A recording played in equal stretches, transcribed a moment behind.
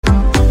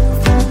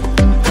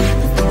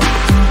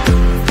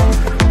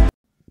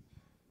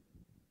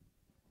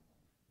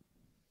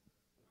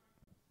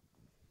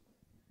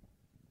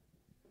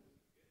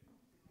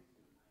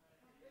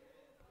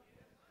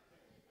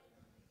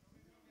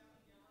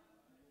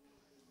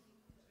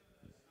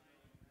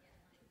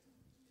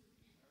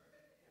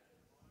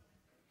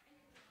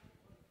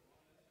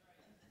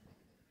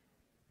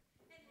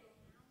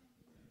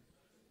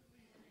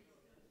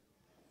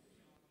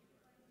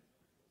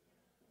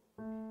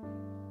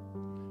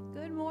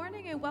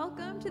morning and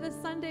welcome to the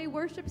Sunday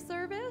worship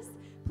service.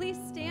 Please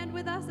stand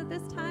with us at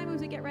this time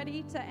as we get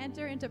ready to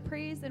enter into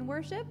praise and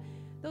worship.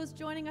 Those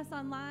joining us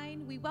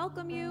online, we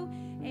welcome you,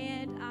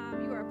 and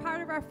you are a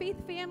part of our faith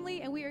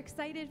family, and we are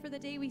excited for the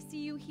day we see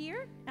you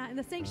here in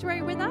the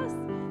sanctuary with us.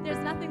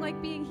 There's nothing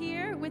like being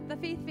here with the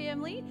faith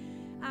family.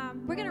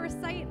 We're going to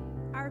recite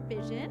our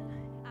vision.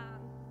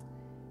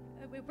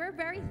 We're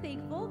very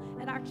thankful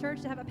at our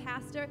church to have a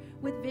pastor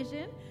with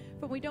vision.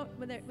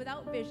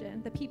 Without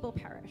vision, the people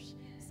perish.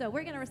 So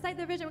we're going to recite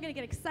the vision. We're going to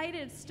get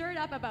excited and stirred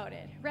up about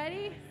it.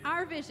 Ready?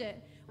 Our vision.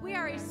 We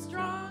are a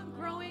strong,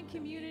 growing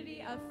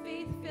community of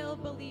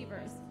faith-filled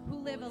believers who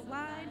live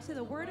aligned to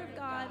the Word of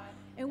God,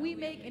 and we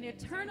make an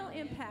eternal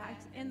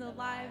impact in the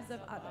lives of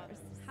others.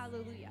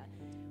 Hallelujah.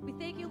 We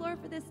thank you, Lord,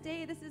 for this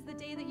day. This is the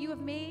day that you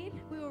have made.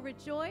 We will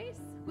rejoice.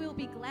 We will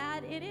be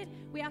glad in it.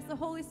 We ask the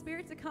Holy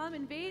Spirit to come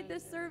invade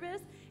this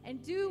service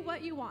and do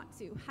what you want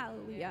to.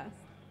 Hallelujah.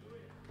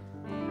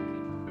 Thank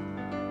you.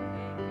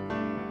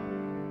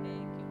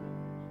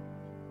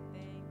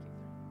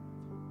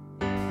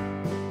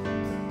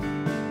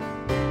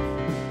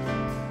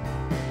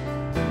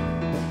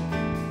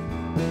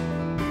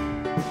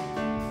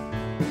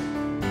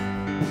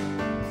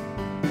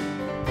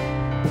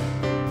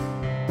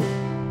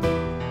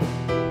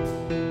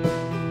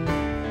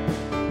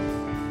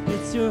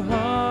 It's your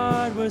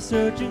heart we're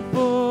searching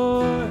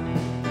for.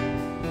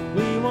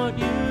 We want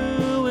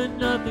you and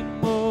nothing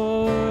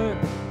more.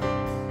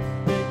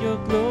 Let your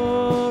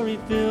glory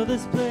fill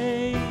this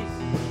place.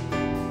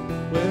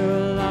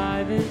 We're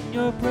alive in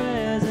your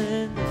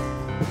presence.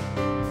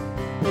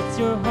 It's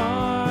your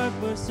heart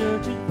we're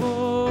searching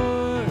for.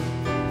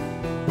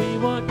 We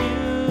want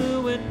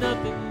you and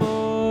nothing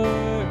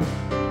more.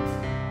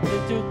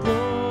 Let your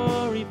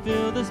glory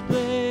fill this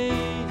place.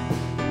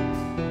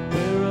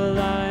 We're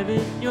alive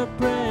in your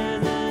presence.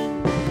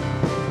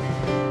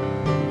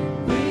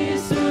 We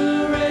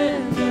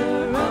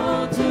surrender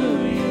all to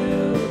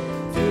you.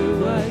 Do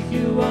what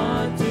you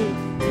want to,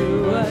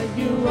 do what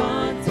you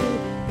want to.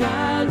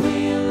 God,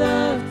 we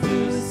love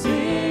to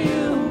see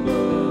you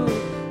move.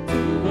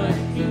 Do what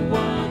you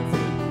want to,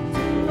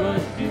 do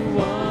what you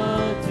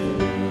want to.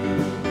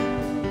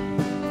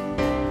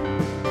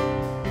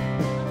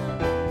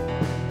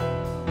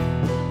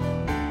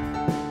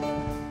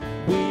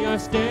 We are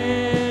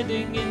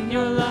standing in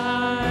your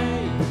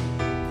light,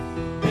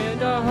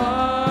 and our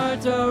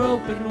hearts are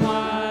open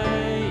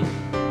wide.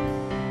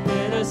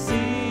 Let us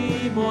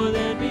see more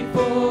than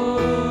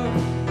before.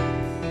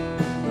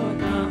 Lord,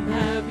 come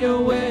have your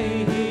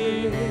way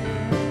here.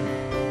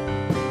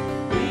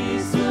 We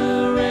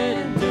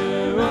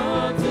surrender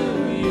all to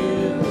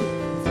you.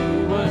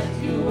 Do what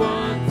you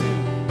want to,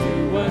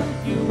 do what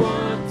you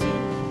want to.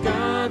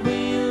 God,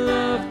 we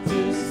love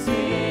to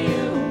see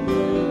you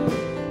move.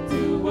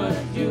 Do what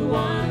you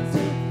want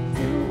to,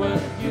 do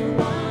what you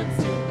want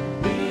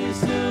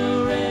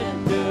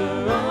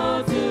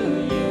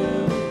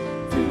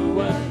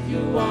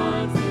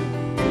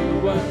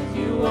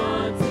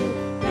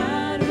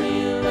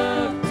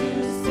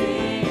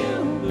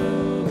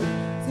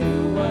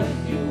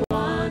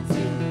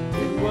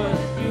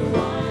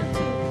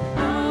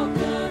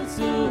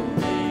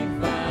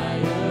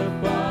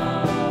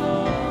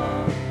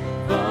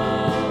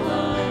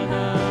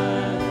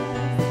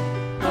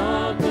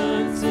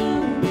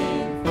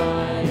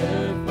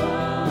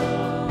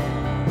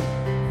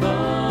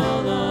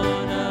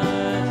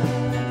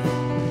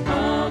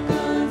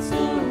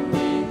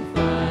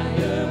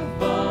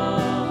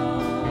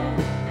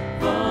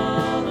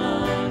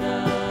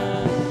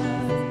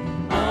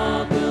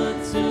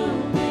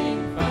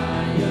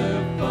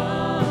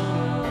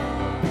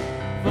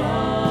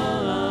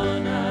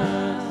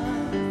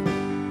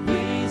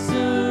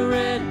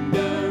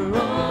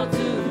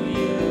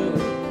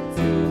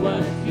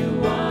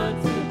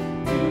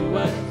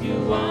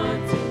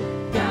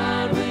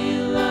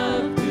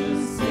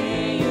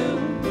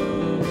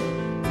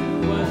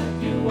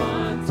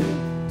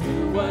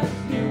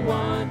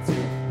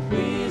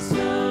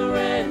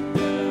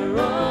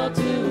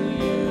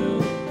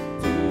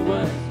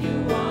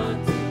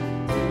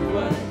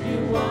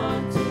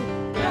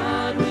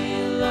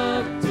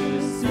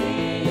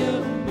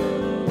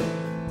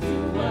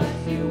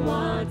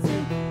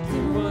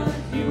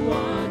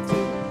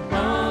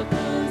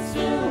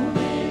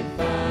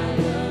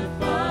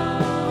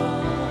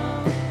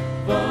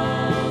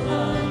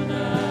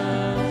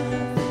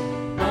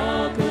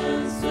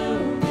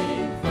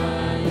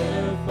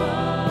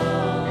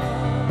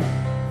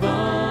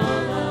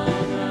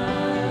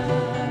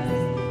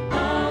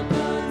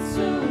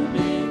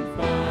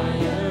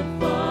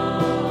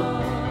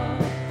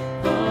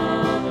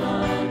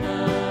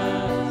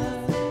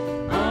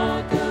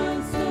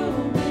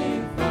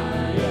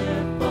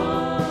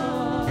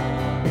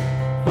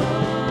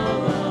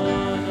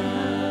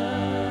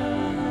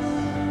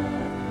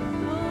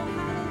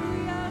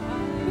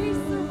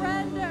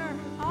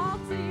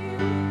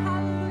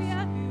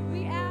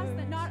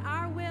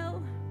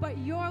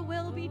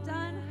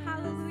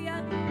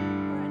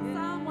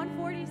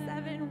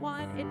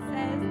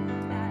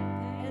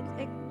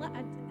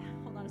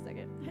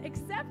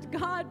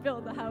God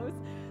build the house.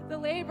 The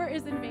labor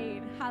is in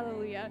vain.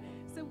 Hallelujah.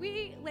 So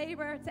we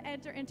labor to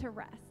enter into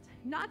rest,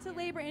 not to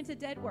labor into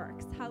dead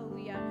works.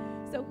 Hallelujah.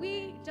 So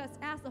we just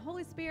ask the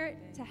Holy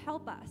Spirit to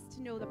help us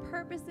to know the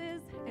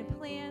purposes and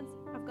plans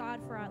of God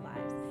for our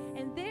lives.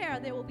 And there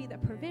will be the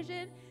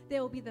provision,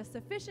 there will be the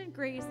sufficient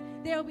grace,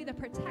 there will be the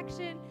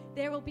protection,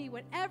 there will be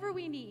whatever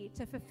we need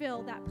to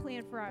fulfill that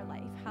plan for our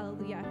life.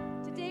 Hallelujah.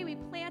 Today we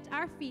plant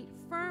our feet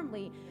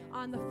firmly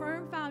on the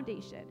firm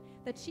foundation,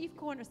 the chief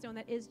cornerstone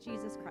that is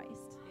Jesus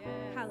Christ. Yes.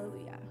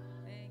 Hallelujah.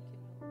 Thank you,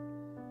 Lord.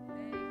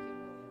 Thank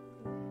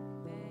you, Lord.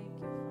 Thank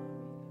you,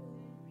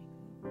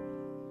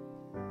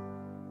 Father.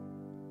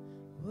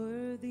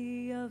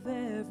 Worthy of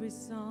every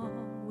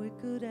song we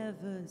could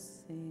ever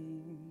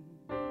sing.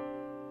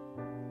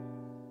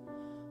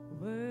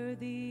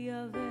 Worthy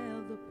of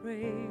all the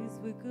praise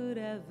we could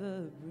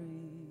ever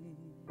bring.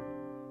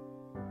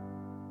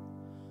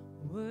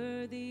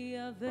 Worthy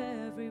of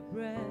every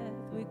breath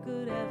we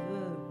could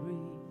ever breathe.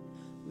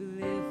 We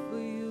live for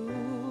you,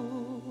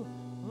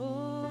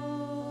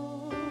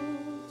 oh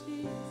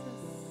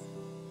Jesus.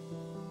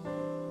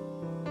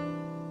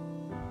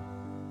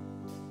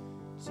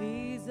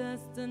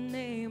 Jesus, the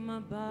name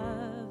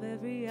above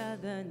every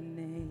other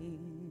name.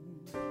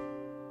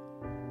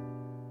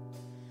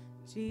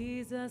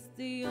 Jesus,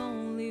 the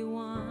only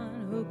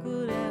one who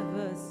could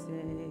ever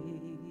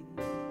save.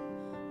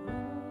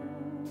 Oh,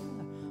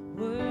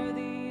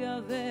 worthy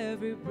of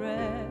every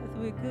breath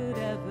we could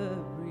ever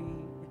breathe.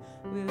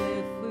 We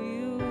live for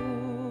you.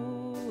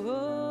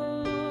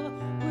 Oh,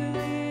 we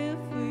live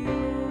for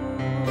you.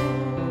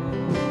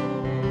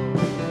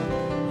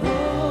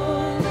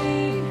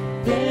 Holy,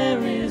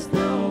 there is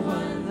no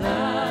one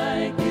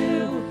like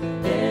you.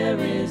 There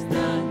is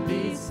none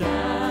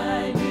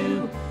beside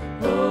you.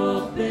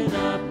 Open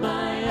up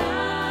my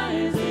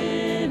eyes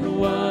in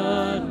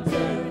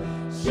wonder.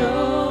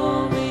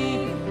 Show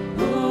me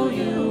who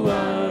you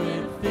are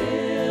and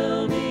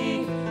fill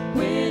me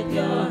with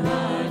your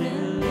heart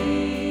and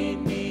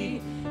lead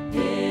me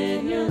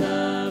in your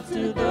love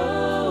to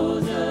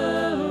those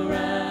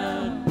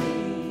around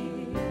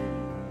me.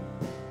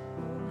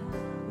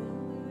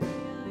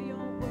 Hallelujah,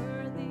 you're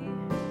worthy,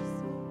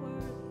 so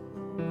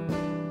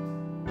worthy,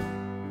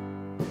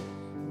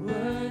 Lord.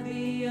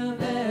 Worthy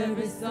of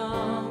every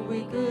song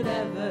we could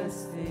ever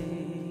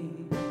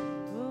sing.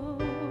 Oh,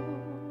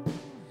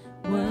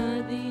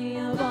 worthy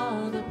of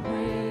all the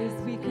praise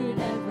we could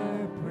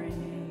ever bring.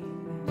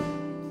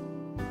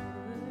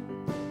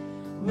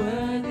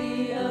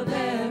 Worthy of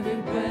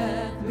every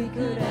breath we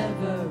could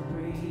ever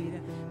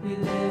breathe. We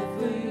live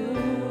for you.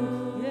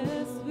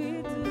 Yes,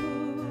 we do.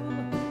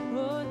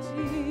 Oh,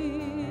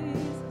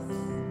 Jesus.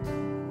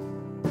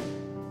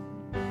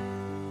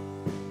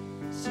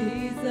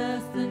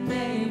 Jesus, the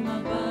name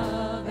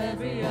above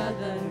every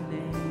other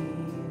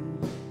name.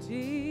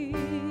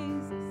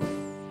 Jesus,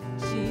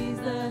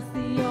 Jesus,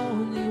 the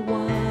only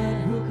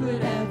one who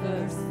could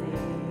ever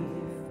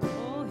save.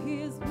 Oh,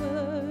 his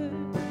word,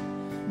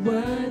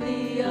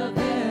 worthy of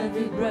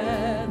every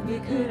breath we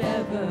could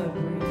ever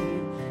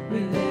breathe. We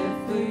live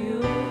for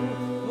you.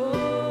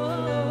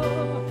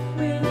 Oh,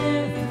 we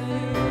live for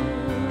you.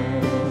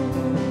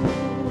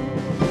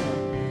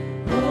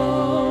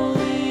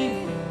 Holy,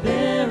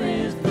 there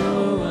is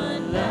no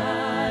one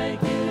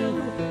like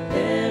you.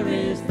 There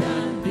is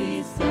none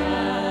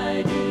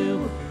beside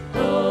you.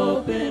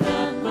 Open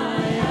up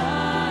my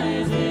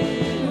eyes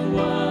in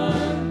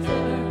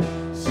wonder.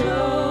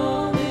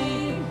 Show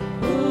me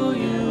who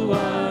you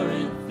are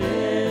and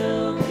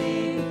fill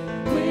me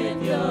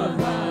with your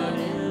heart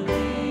and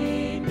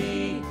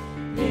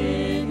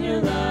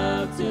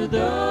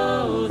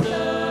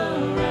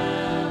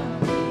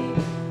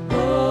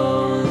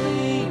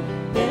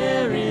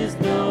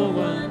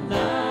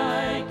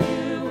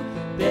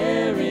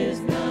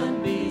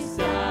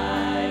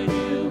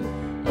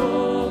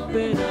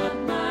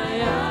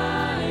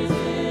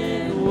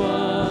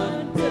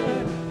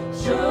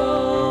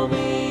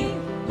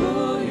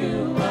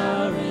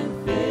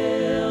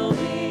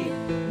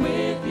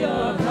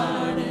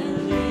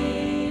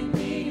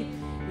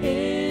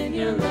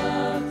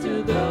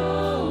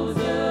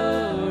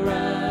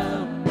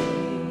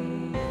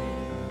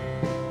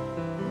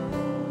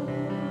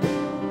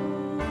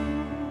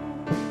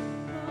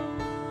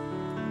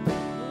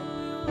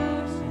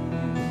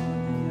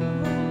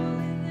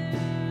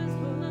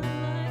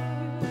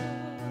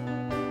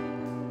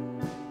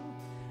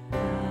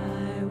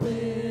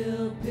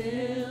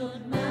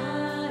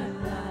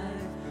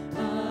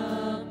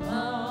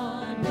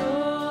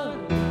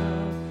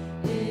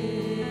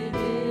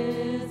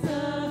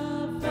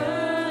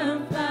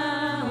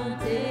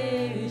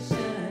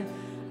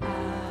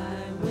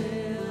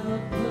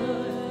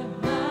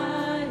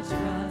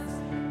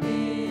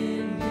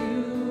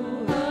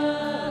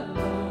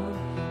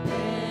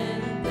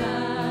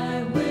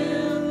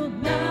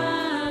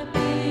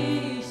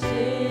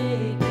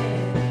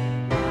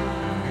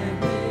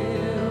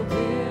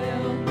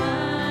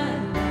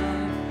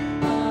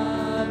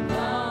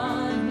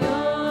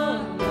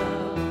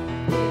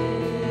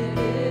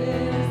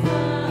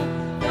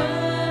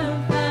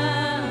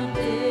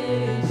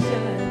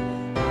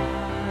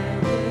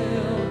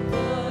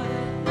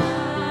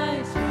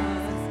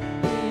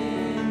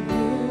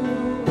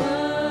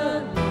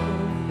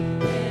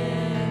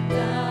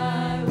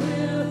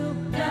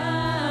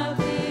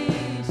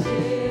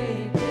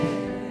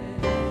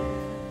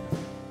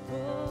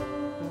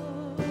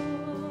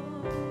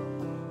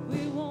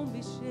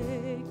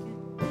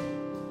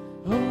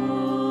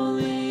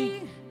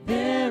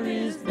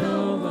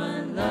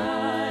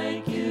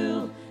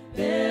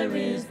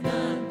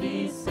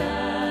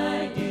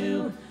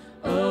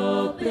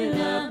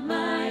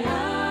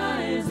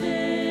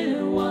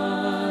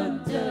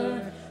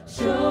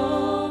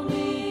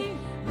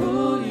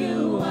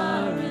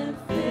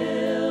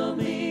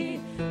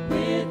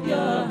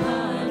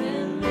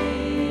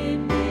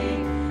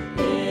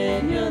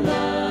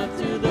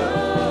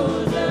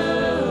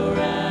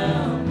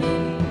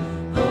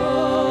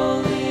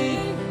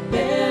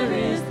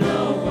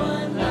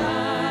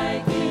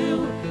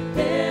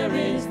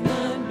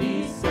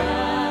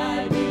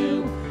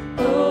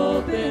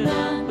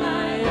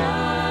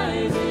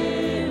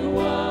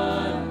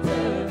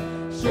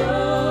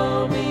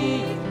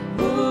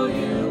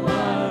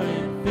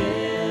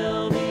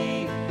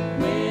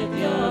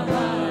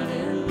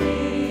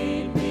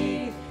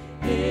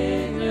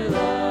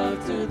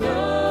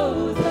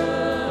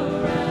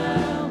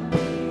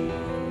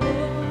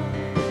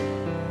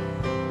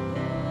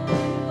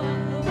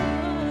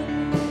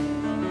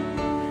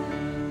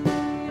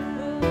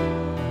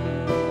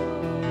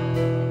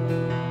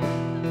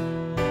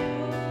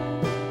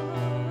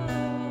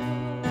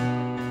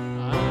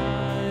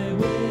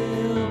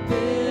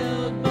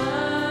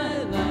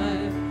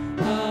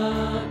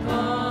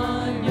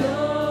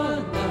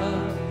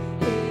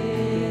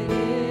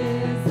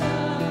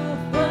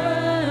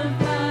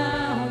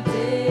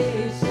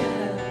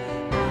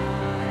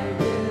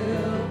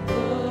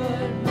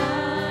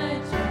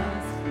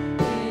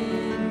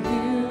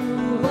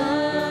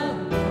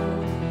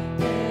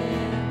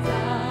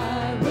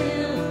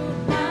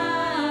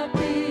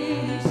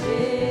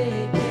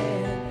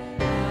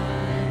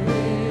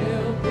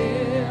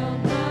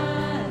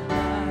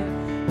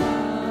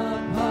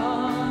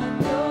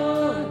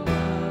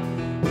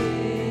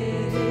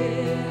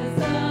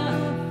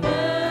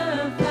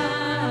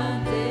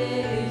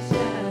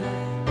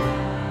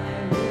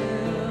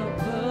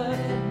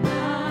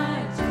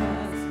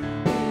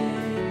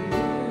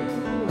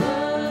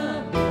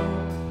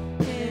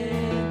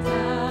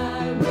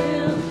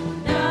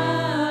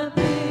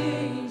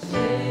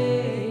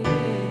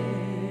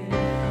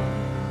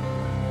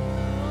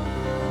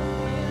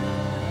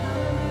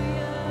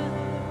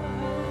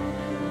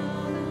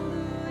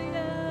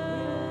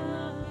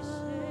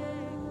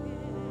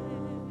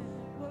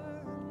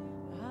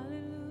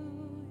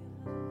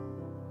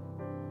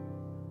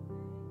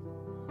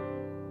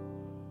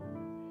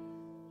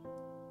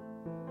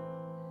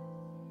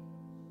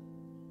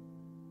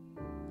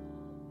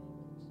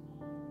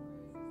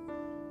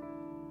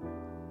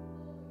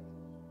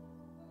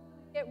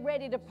get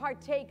ready to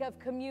partake of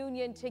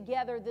communion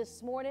together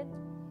this morning.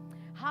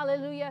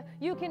 Hallelujah.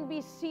 You can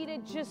be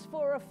seated just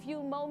for a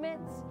few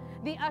moments.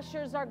 The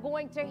ushers are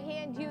going to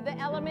hand you the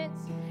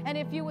elements, and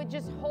if you would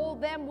just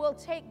hold them, we'll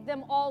take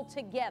them all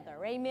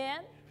together.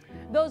 Amen.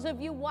 Those of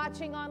you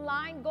watching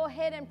online, go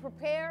ahead and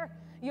prepare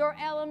your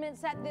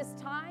elements at this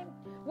time.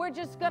 We're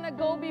just going to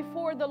go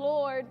before the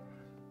Lord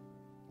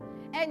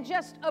and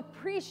just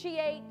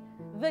appreciate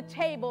the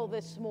table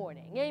this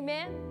morning.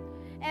 Amen.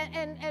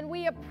 And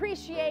we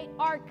appreciate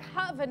our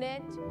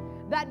covenant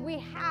that we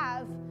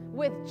have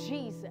with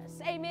Jesus.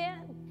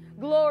 Amen.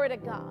 Glory to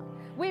God.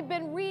 We've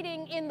been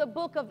reading in the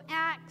book of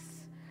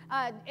Acts.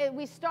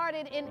 We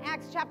started in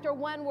Acts chapter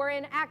 1. We're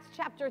in Acts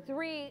chapter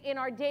 3 in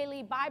our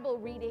daily Bible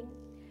reading.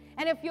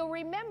 And if you'll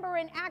remember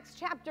in Acts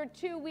chapter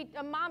 2,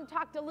 Mom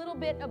talked a little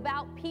bit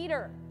about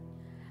Peter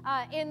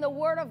in the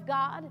Word of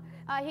God.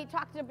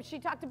 She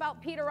talked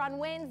about Peter on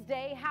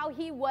Wednesday, how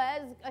he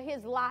was,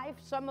 his life,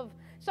 some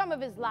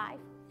of his life.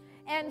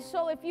 And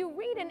so if you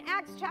read in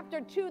Acts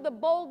chapter 2, the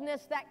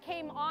boldness that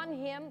came on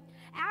him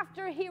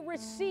after he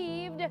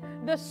received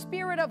the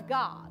Spirit of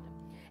God.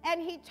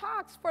 And he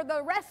talks for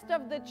the rest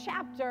of the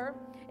chapter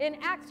in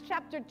Acts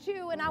chapter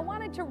 2, and I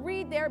wanted to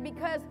read there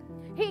because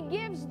he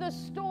gives the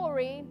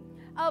story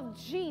of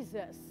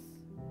Jesus,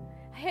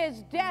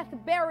 his death,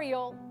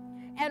 burial,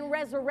 and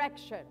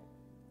resurrection.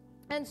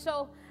 And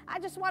so I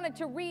just wanted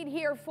to read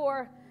here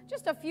for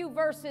just a few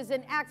verses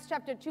in Acts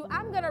chapter 2.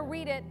 I'm going to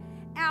read it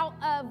out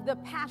of the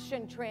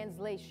Passion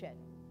Translation.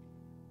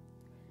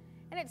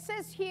 And it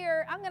says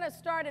here, I'm going to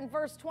start in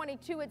verse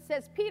 22. It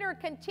says, Peter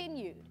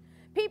continued,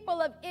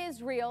 "People of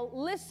Israel,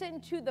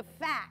 listen to the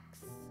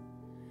facts.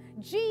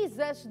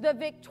 Jesus, the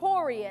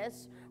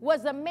victorious,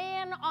 was a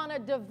man on a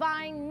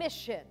divine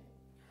mission,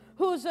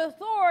 whose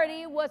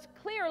authority was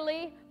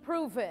clearly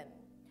proven.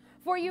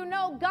 For you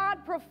know,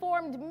 God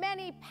performed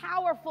many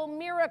powerful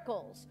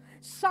miracles,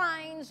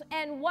 signs,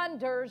 and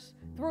wonders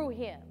through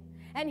him.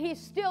 And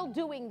he's still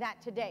doing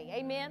that today.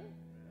 Amen?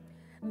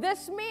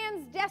 This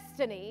man's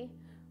destiny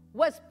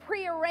was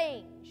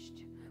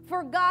prearranged,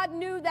 for God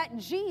knew that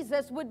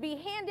Jesus would be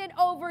handed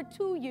over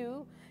to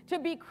you to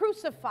be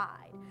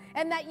crucified,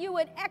 and that you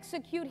would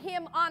execute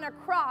him on a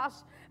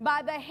cross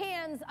by the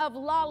hands of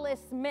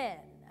lawless men.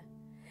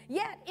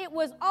 Yet it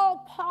was all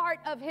part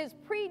of his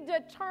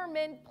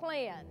predetermined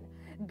plan.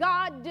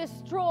 God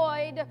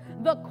destroyed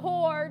the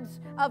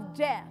cords of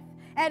death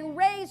and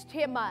raised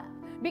him up,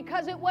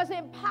 because it was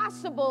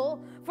impossible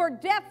for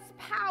death's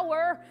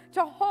power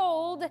to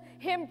hold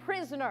him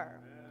prisoner.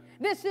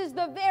 This is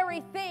the very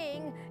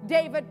thing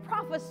David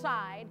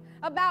prophesied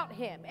about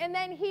him." And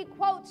then he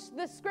quotes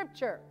the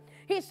scripture.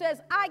 He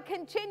says, "I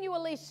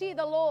continually see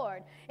the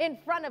Lord in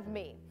front of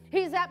me.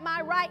 He's at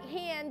my right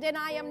hand, and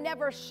I am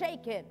never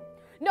shaken.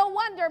 No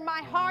wonder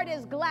my heart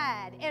is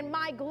glad and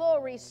my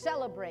glory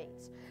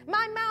celebrates.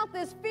 My mouth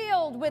is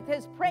filled with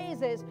his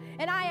praises,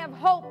 and I have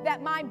hope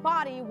that my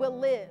body will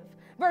live."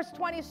 Verse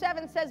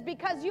 27 says,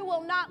 "Because you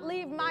will not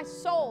leave my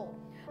soul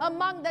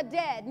among the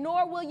dead,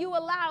 nor will you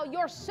allow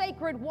your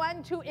sacred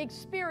one to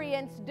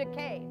experience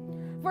decay.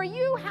 For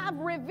you have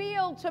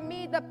revealed to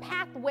me the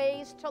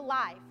pathways to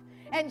life,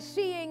 and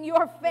seeing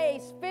your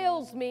face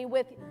fills me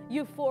with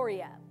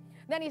euphoria."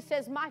 Then he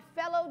says, "My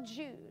fellow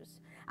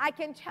Jews, I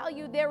can tell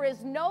you there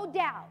is no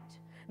doubt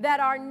that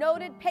our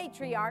noted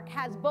patriarch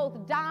has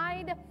both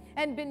died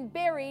and been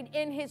buried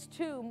in his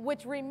tomb,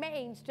 which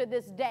remains to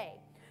this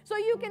day." So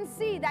you can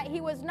see that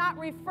he was not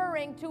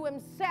referring to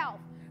himself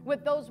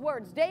with those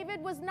words.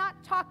 David was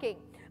not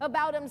talking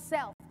about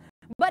himself.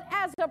 But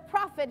as a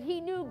prophet,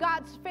 he knew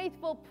God's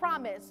faithful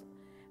promise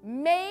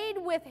made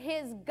with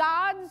his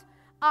God's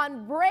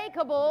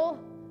unbreakable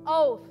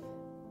oath.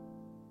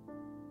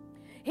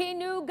 He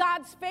knew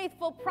God's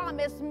faithful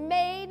promise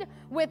made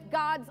with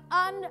God's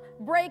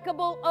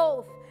unbreakable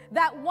oath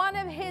that one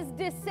of his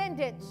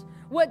descendants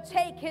would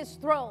take his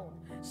throne.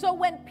 So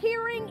when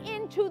peering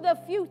into the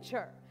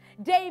future,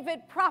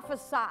 David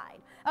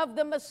prophesied of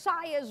the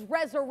Messiah's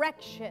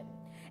resurrection,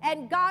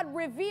 and God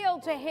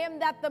revealed to him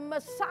that the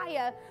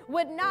Messiah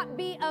would not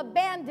be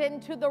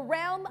abandoned to the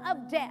realm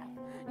of death,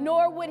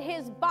 nor would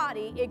his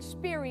body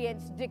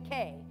experience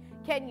decay.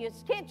 Can't you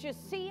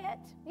see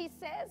it? He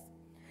says.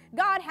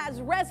 God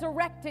has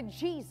resurrected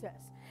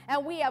Jesus,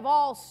 and we have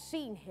all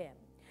seen him.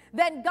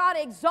 Then God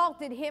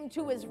exalted him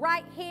to his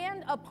right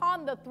hand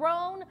upon the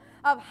throne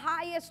of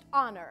highest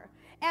honor,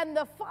 and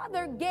the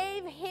Father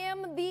gave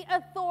him the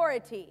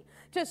authority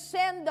to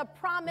send the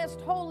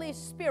promised Holy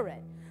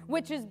Spirit,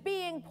 which is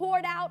being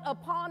poured out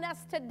upon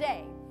us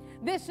today.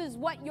 This is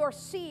what you're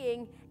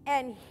seeing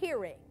and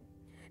hearing.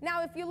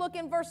 Now, if you look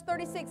in verse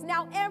 36,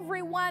 now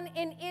everyone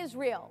in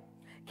Israel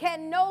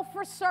can know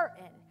for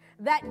certain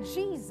that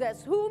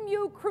Jesus, whom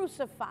you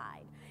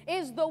crucified,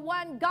 is the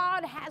one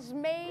God has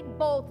made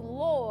both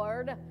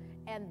Lord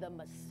and the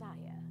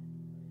Messiah.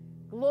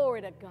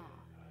 Glory to God.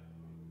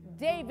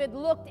 David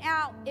looked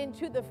out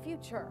into the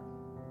future,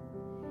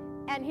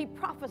 and he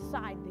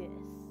prophesied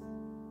this,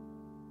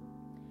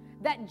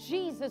 that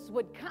Jesus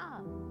would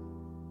come.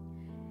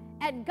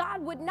 and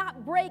God would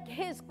not break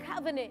his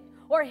covenant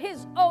or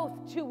his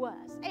oath to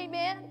us.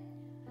 Amen?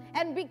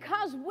 And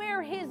because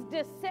we're his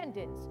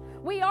descendants,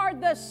 we are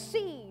the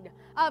seed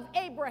of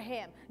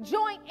Abraham,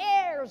 joint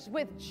heirs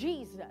with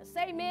Jesus.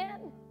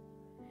 Amen?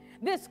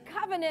 This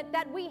covenant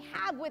that we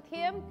have with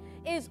him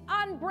is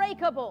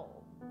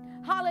unbreakable.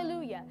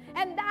 Hallelujah.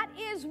 And that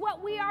is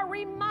what we are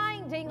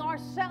reminding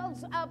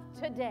ourselves of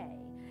today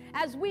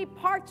as we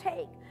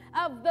partake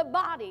of the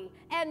body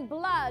and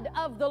blood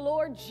of the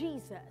Lord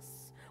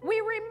Jesus. We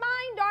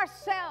remind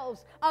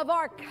ourselves of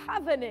our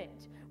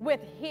covenant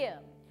with him.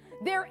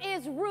 There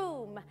is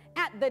room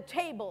at the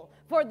table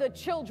for the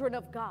children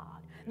of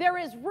God. There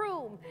is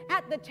room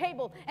at the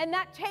table, and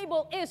that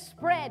table is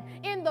spread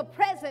in the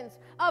presence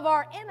of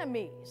our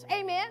enemies.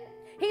 Amen?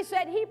 He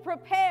said he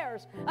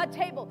prepares a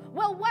table.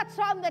 Well, what's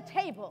on the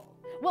table?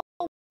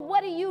 Well,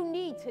 what do you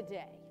need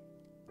today?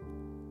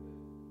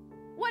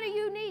 What do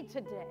you need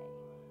today?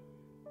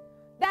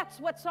 That's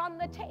what's on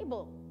the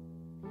table.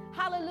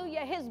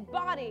 Hallelujah. His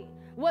body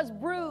was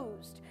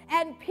bruised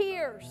and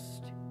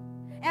pierced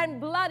and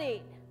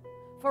bloodied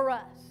for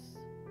us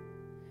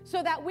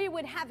so that we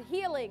would have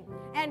healing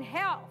and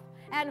health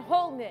and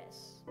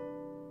wholeness.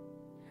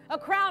 A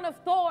crown of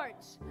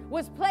thorns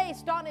was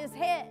placed on his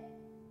head.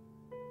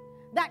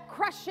 That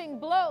crushing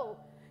blow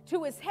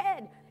to his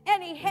head,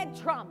 any head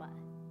trauma.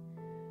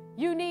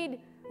 You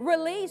need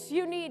release,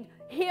 you need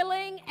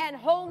healing and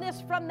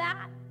wholeness from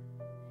that.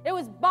 It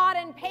was bought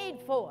and paid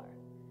for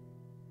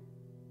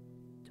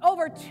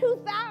over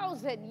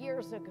 2,000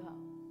 years ago.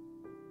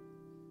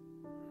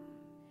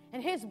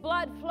 And his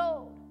blood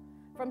flowed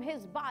from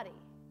his body,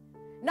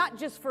 not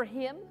just for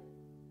him,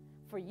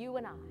 for you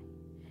and I.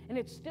 And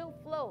it still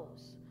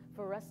flows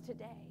for us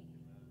today.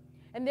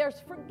 And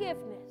there's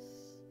forgiveness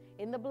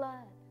in the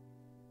blood.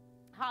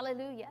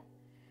 Hallelujah.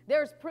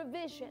 There's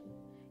provision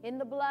in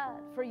the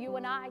blood for you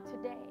and I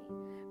today.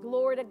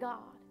 Glory to God.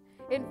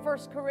 In 1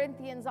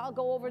 Corinthians, I'll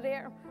go over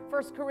there.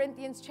 1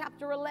 Corinthians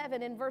chapter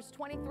 11 and verse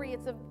 23.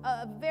 It's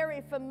a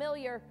very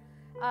familiar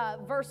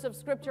verse of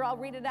scripture. I'll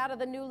read it out of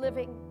the New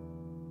Living.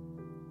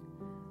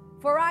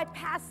 For I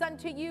pass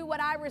unto you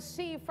what I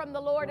received from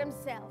the Lord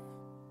himself.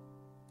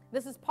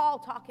 This is Paul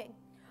talking.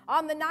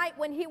 On the night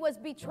when he was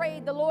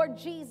betrayed, the Lord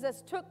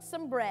Jesus took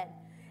some bread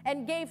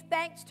and gave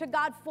thanks to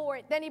God for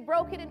it. Then he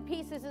broke it in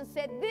pieces and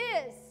said,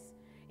 "This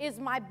is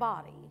my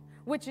body,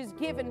 which is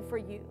given for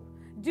you.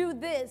 Do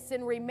this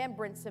in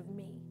remembrance of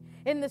me."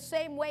 In the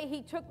same way,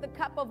 he took the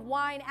cup of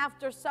wine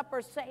after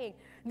supper, saying,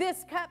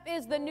 "This cup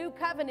is the new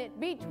covenant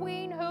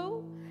between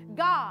who?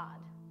 God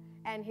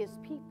and his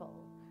people.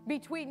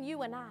 Between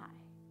you and I.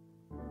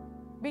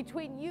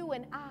 Between you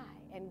and I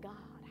and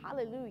God."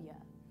 Hallelujah.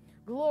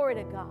 Glory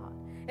to God.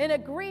 An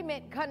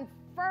agreement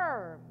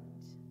confirmed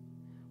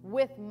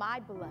with my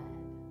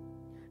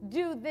blood.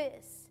 Do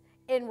this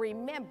in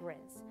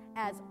remembrance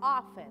as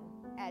often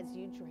as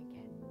you drink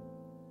it.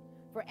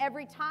 For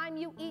every time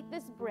you eat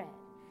this bread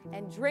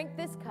and drink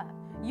this cup,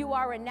 you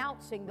are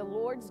announcing the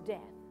Lord's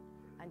death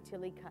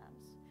until he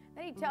comes.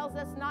 Then he tells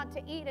us not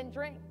to eat and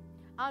drink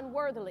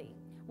unworthily.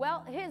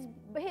 Well,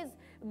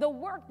 the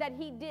work that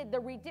he did, the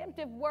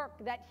redemptive work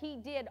that he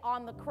did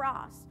on the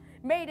cross,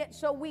 made it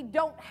so we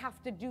don't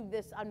have to do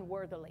this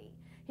unworthily.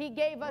 He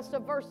gave us a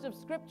verse of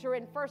scripture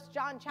in 1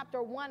 John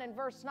chapter 1 and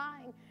verse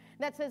 9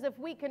 that says, if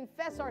we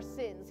confess our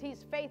sins,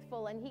 he's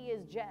faithful and he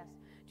is just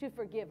to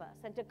forgive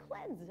us and to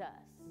cleanse us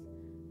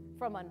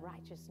from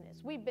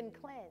unrighteousness. We've been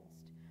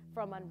cleansed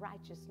from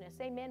unrighteousness.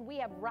 Amen. We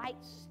have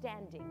right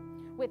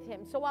standing with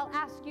him. So I'll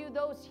ask you,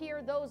 those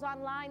here, those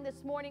online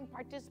this morning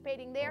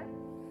participating there,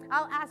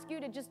 I'll ask you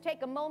to just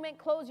take a moment,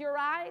 close your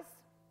eyes,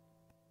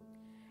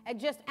 and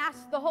just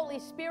ask the Holy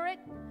Spirit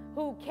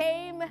who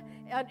came,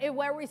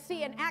 where we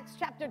see in Acts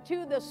chapter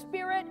 2, the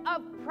Spirit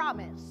of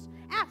promise.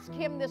 Ask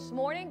him this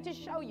morning to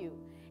show you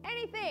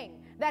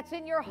anything that's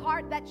in your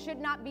heart that should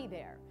not be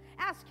there.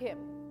 Ask him.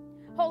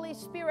 Holy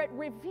Spirit,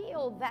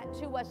 reveal that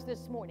to us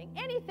this morning.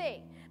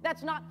 Anything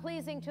that's not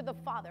pleasing to the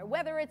Father,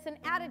 whether it's an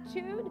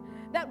attitude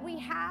that we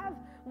have,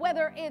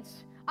 whether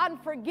it's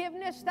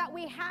unforgiveness that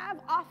we have,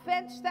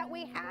 offense that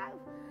we have,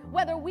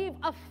 whether we've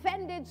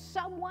offended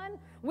someone,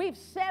 we've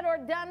said or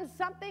done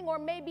something, or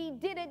maybe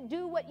didn't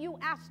do what you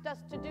asked us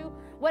to do,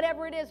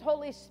 whatever it is,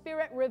 Holy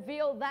Spirit,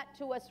 reveal that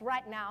to us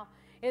right now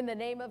in the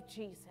name of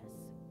Jesus.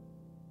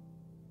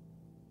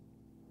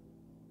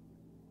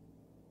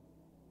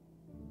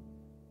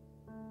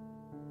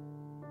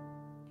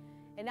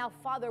 And now,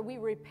 Father, we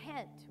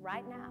repent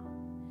right now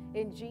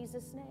in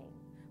Jesus' name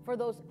for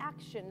those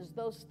actions,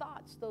 those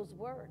thoughts, those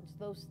words,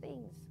 those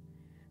things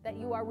that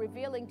you are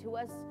revealing to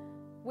us.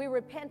 We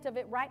repent of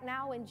it right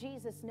now in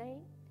Jesus'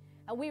 name,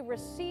 and we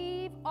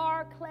receive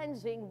our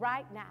cleansing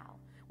right now.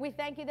 We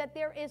thank you that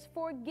there is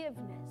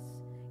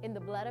forgiveness in the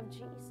blood of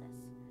Jesus,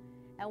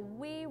 and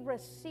we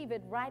receive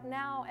it right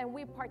now, and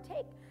we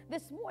partake.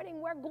 This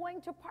morning, we're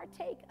going to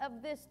partake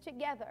of this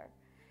together,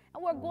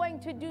 and we're going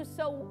to do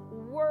so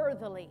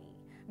worthily.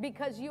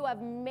 because you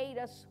have made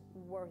us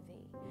worthy.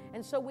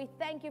 And so we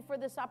thank you for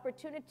this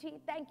opportunity.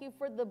 Thank you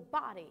for the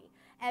body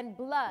and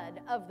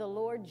blood of the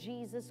Lord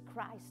Jesus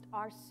Christ,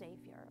 our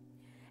Savior.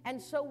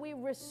 And so we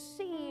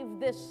receive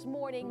this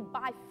morning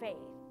by faith.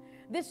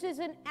 This is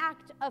an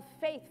act of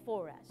faith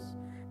for us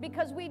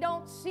because we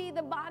don't see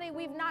the body.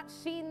 We've not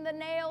seen the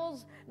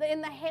nails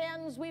in the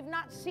hands. We've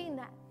not seen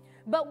that.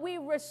 But we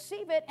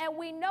receive it and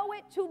we know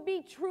it to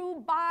be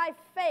true by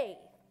faith.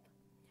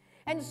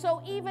 And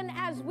so even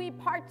as we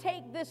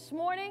partake this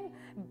morning,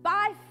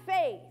 by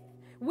faith,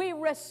 we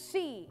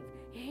receive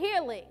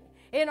healing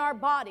in our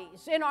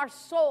bodies, in our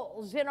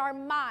souls, in our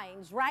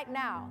minds right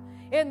now,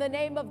 in the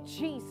name of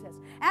Jesus.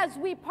 As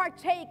we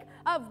partake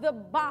of the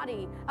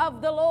body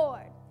of the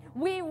Lord,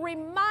 we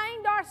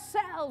remind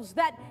ourselves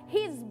that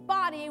his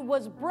body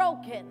was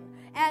broken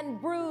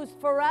and bruised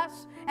for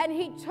us, and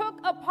he took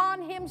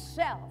upon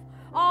himself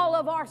all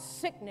of our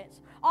sickness,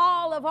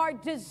 all of our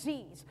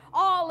disease,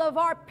 all of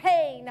our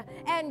pain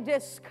and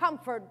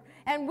discomfort.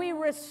 And we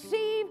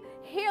receive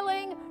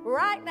healing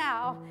right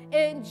now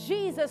in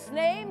Jesus'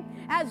 name.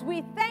 As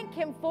we thank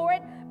him for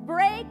it,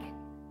 break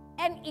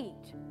and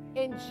eat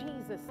in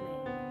Jesus'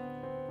 name.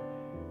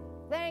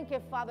 Thank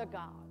you, Father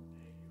God.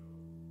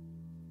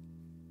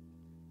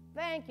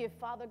 Thank you,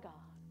 Father God.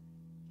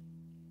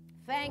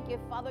 Thank you,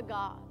 Father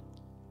God.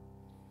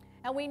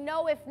 And we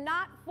know if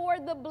not for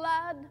the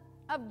blood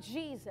of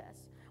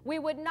Jesus, we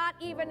would not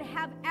even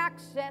have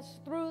access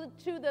through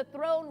to the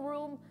throne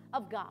room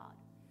of God.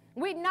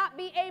 We'd not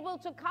be able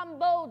to come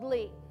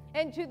boldly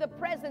into the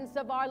presence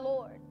of our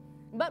Lord.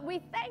 But we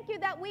thank you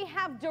that we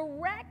have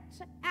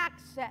direct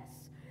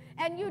access,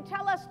 and you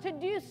tell us to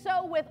do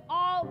so with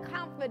all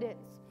confidence.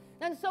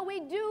 And so we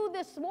do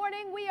this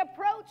morning. We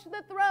approach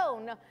the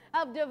throne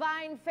of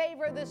divine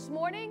favor this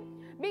morning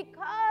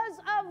because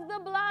of the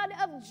blood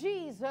of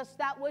Jesus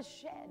that was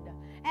shed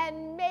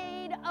and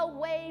made a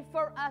way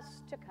for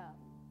us to come.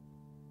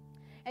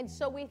 And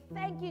so we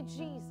thank you,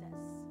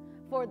 Jesus,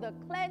 for the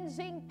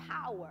cleansing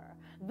power,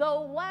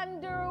 the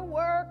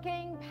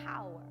wonder-working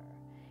power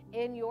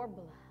in your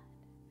blood.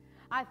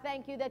 I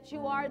thank you that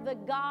you are the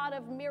God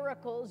of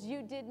miracles.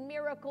 You did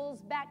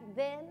miracles back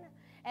then,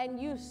 and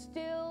you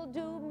still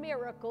do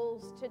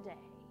miracles today.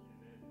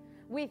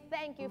 We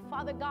thank you,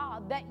 Father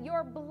God, that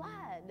your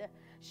blood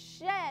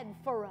shed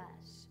for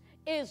us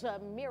is a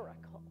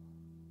miracle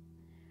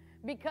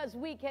because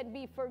we can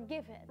be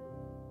forgiven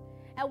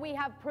and we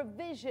have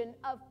provision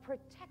of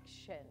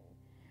protection.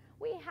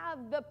 We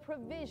have the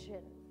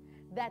provision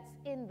that's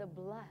in the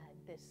blood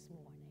this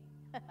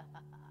morning.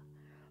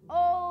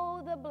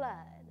 Oh, the blood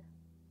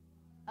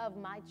of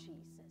my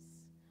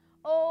Jesus.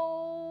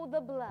 Oh,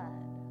 the blood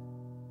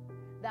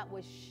that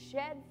was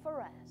shed for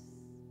us.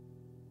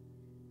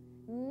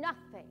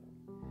 Nothing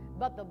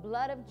but the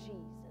blood of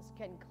Jesus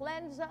can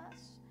cleanse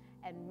us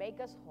and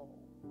make us whole.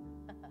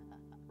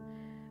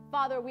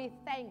 Father, we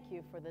thank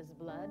you for this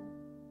blood.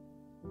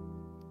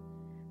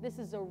 This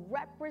is a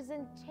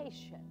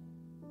representation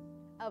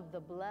of the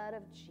blood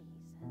of Jesus.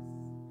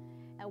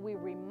 And we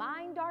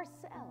remind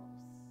ourselves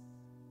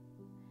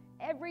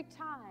every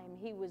time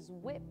he was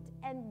whipped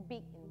and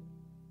beaten,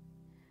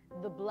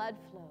 the blood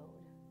flowed.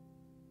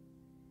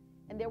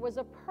 And there was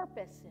a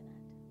purpose in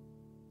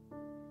it.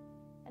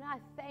 And I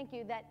thank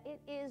you that it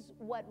is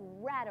what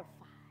ratified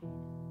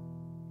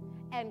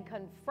and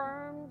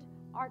confirmed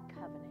our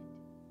covenant.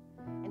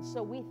 And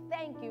so we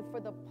thank you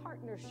for the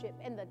partnership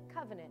and the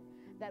covenant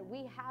that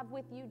we have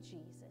with you,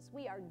 Jesus.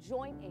 We are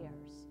joint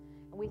heirs.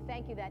 And we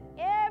thank you that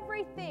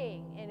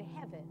everything in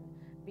heaven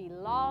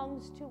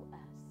belongs to us.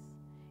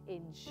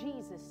 In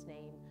Jesus'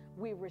 name,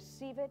 we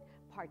receive it,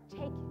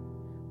 partake it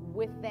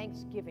with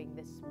thanksgiving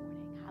this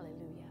morning.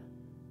 Hallelujah.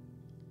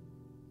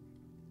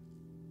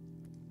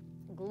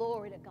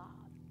 Glory to God.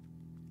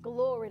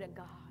 Glory to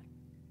God.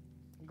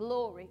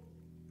 Glory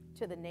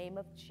to the name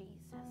of Jesus.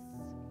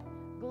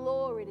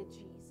 Glory to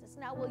Jesus.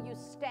 Now will you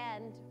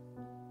stand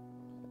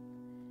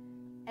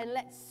and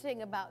let's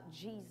sing about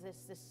Jesus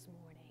this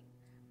morning.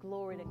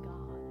 Glory to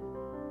God.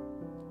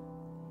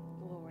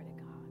 Glory to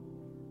God.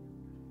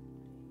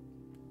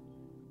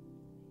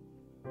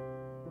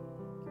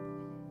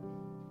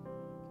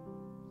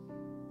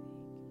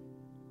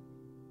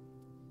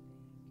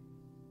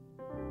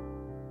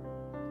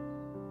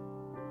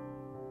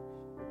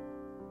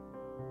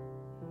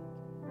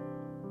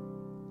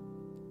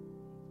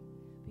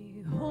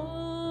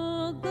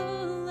 Behold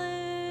the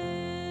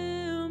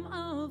Lamb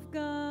of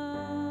God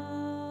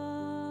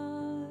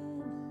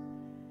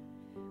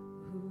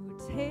who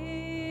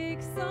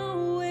takes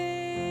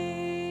away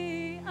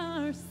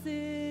our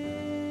sin.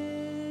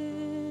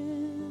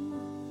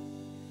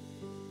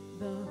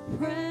 The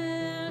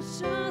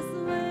precious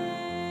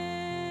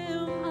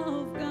Lamb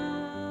of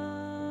God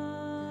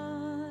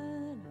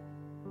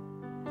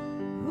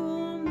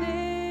who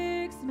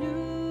makes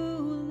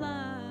new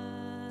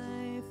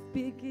life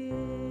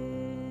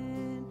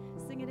begin.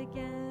 Sing it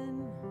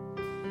again.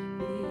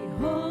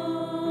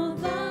 Behold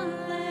the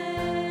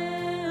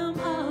Lamb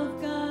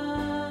of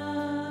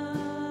God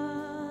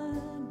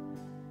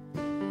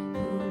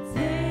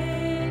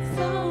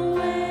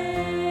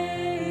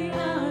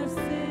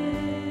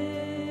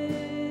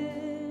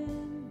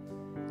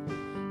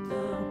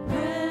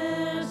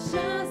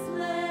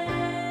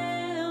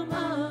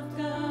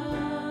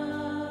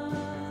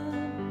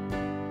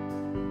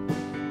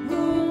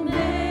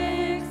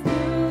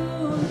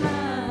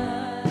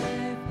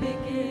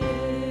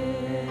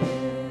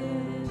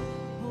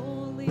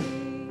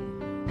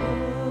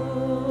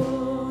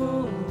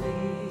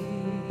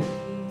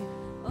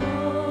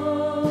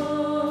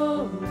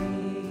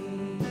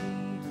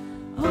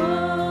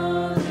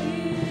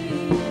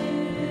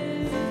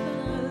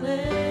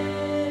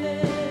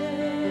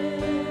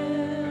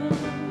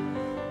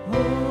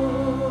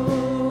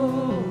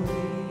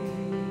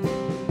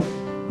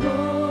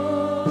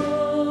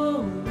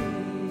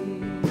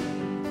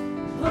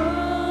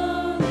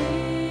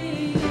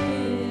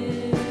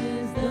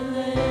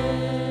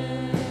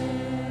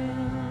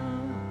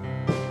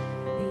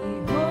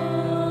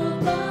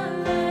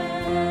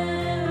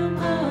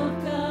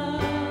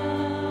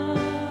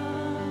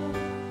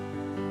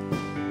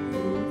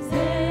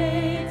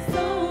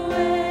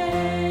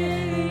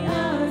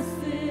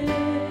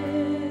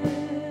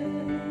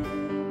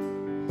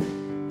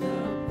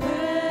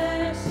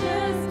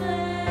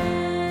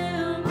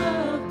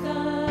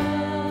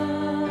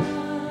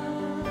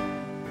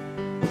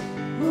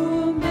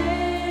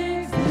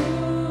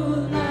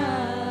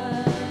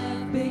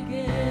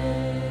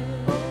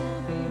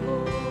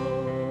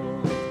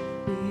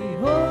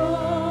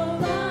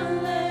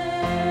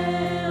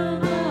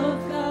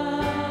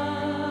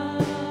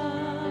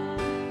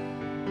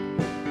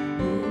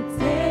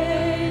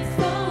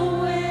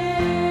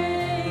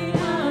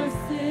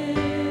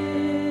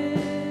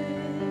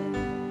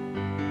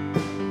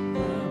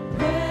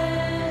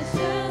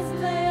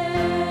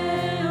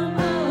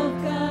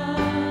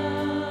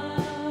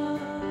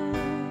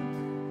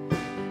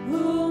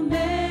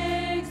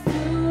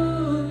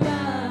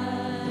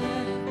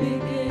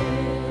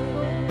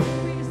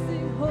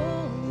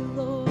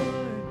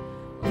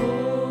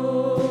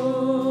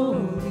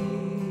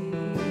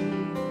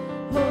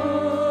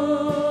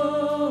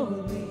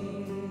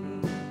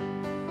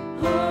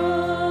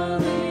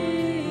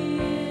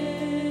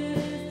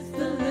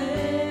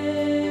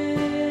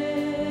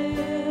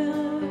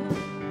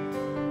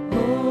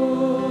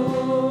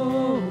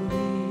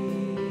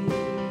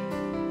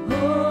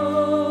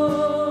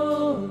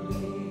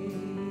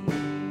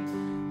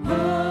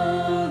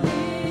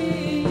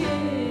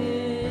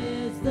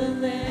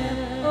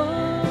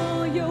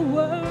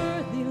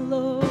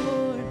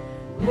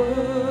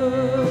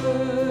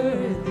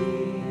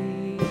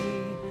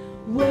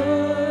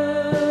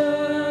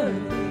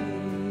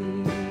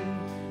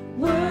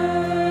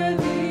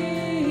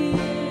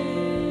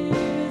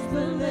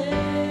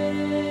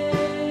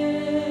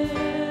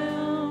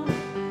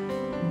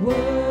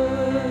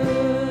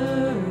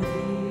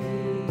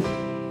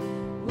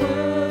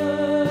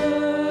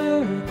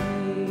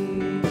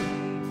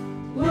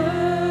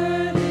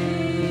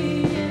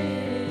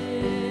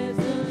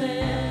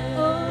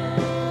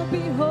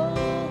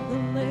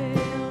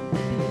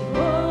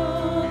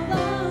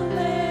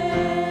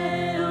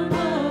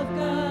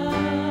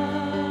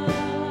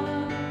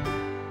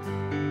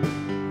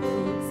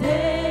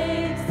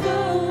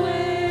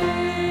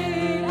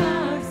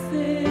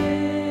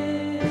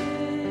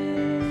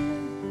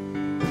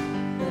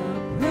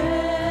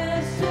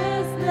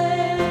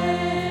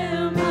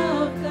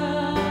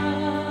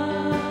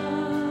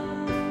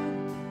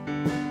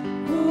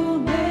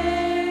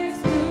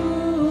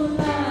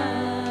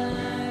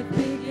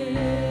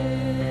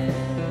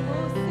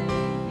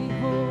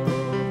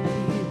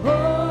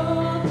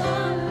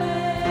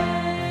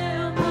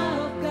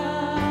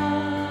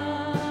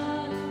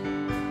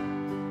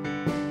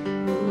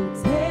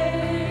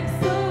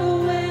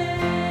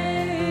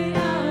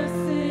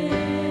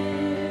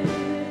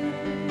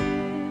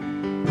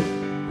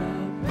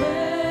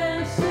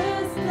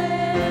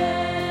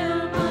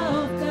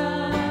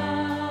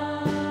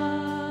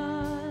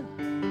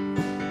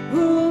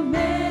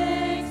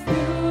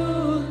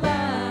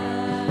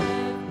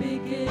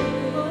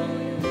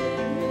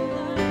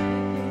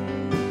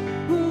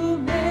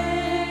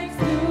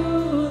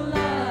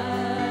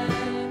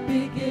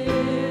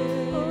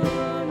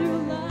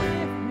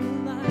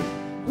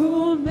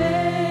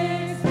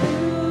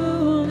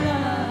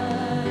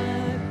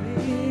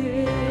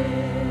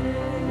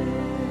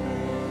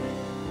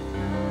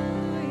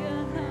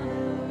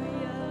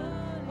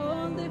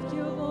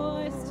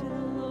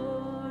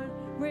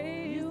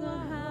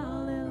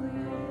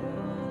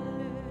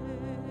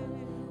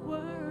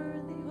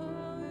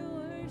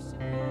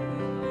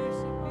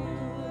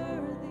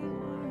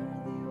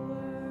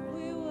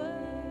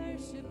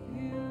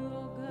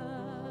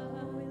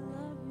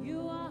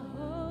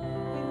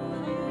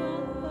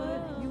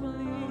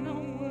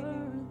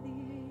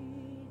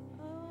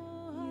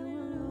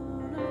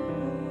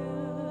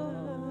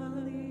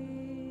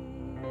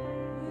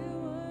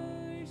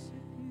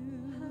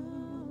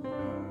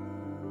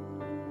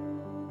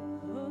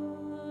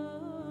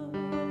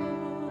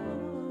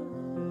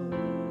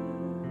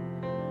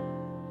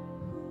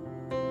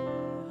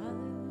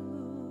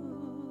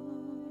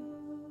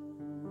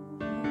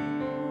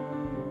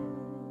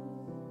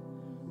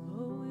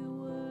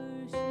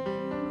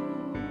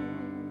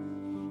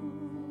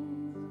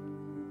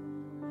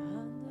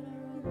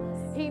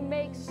He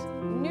makes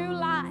new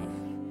life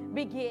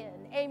begin.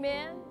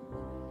 Amen.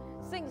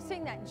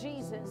 Sing that,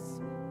 Jesus.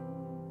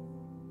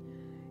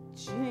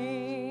 Jesus,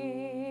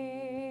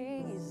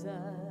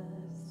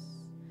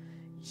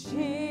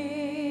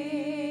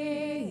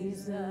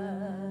 Jesus,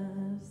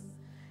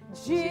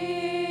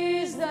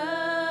 Jesus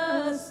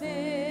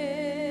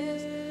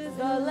is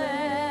the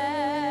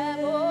Lamb.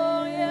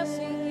 Oh, yes,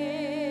 He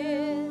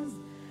is.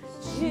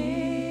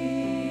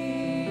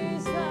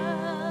 Jesus,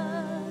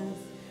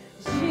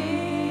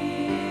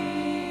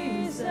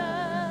 Jesus,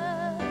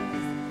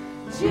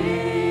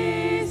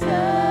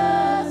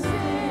 Jesus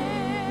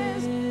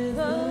is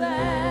the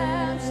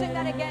Lamb. Sing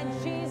that again,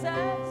 Jesus.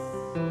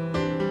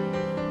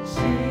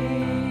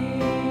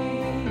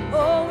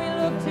 Oh, we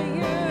look to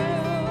you,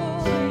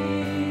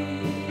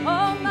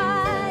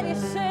 Almighty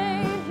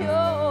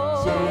Savior.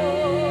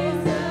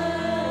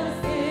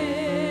 Jesus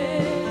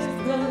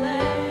is the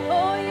Lamb.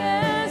 Oh,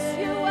 yes,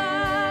 you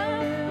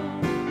are.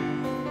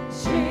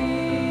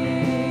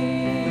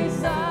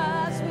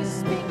 Jesus, we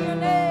speak your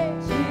name.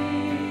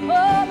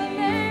 Oh, the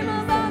name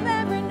above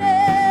every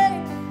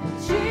name.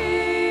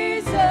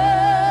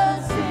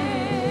 Jesus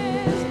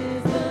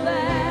is the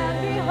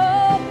Lamb.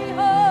 Behold,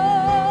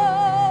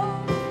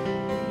 behold.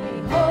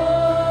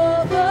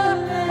 Behold the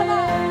Lamb. Come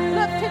on,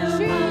 look to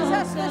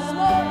Jesus this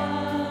morning.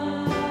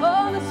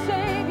 Oh, the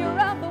Savior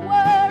of the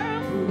world.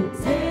 Who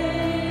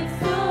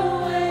takes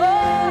away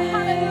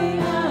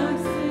hallelujah.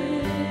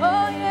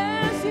 Oh,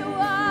 yes, you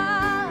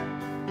are.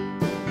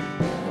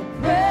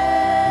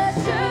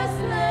 Precious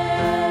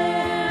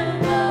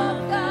Lamb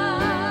of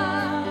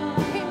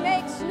God. He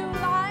makes new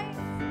life.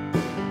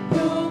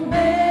 Who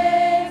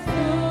makes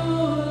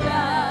new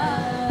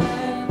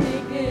life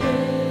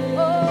begin.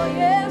 Oh,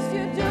 yes,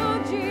 you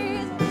do,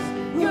 Jesus.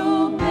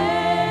 You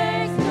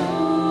make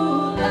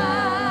new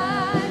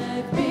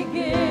life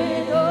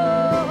begin.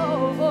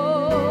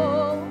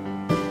 Oh,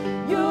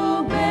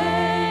 you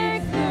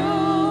make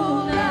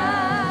new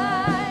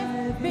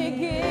life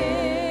begin.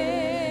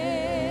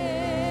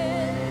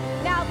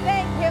 Now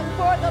thank Him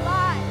for the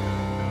life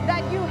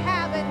that you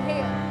have in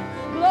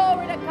Him.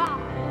 Glory to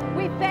God.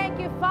 We thank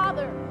you,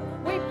 Father.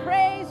 We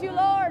praise you,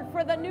 Lord,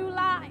 for the new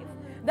life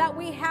that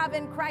we have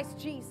in Christ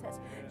Jesus.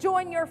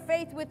 Join your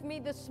faith with me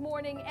this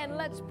morning, and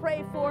let's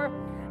pray for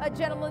a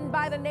gentleman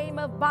by the name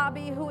of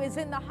Bobby who is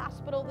in the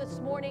hospital this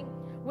morning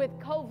with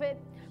COVID.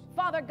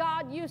 Father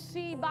God, you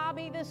see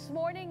Bobby this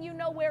morning. You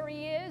know where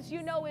he is.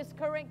 You know his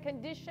current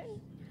condition.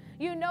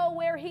 You know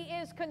where he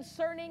is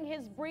concerning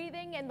his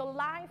breathing and the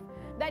life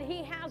that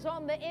he has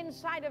on the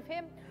inside of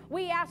him.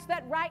 We ask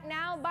that right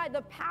now, by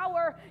the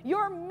power,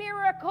 your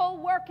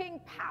miracle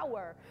working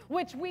power,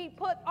 which we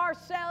put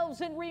ourselves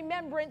in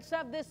remembrance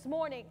of this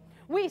morning,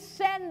 we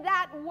send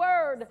that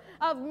word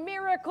of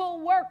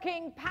miracle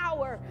working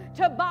power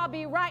to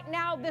Bobby right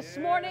now this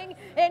morning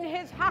in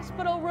his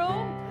hospital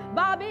room.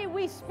 Bobby,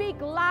 we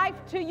speak life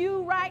to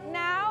you right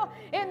now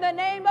in the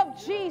name of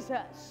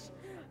Jesus.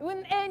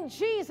 In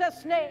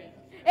Jesus' name,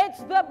 it's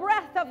the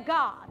breath of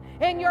God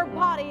in your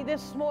body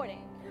this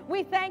morning.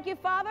 We thank you,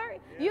 Father.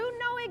 You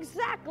know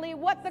exactly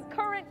what the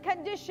current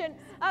condition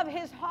of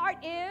his heart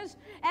is,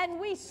 and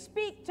we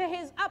speak to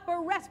his upper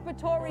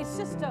respiratory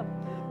system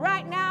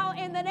right now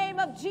in the name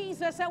of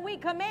Jesus, and we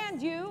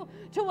command you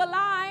to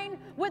align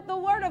with the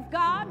Word of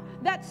God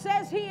that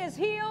says he is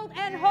healed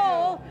and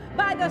whole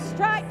by the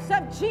stripes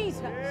of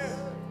Jesus.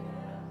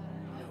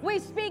 We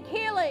speak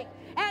healing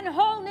and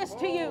wholeness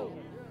to you.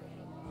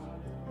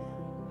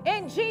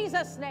 In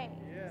Jesus' name.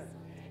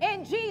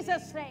 In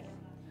Jesus' name.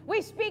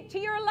 We speak to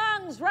your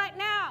lungs right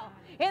now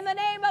in the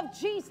name of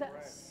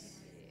Jesus.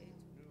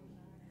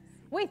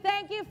 We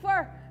thank you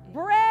for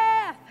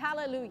breath.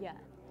 Hallelujah.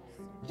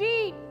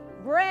 Deep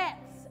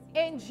breaths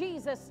in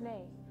Jesus'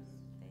 name.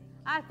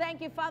 I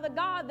thank you, Father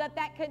God, that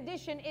that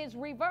condition is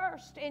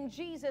reversed in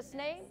Jesus'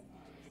 name.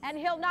 And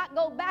he'll not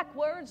go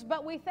backwards,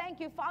 but we thank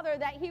you, Father,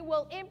 that he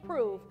will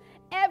improve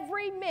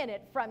every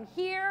minute from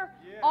here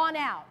on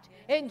out.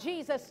 In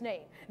Jesus'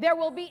 name. There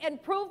will be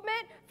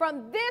improvement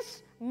from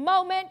this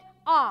moment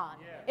on.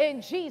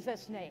 In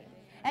Jesus' name.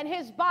 And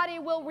his body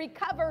will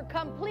recover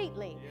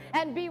completely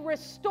and be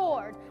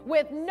restored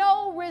with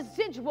no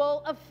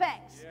residual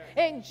effects.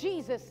 In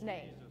Jesus'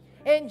 name.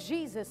 In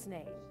Jesus'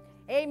 name.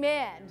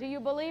 Amen. Do you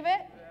believe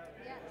it?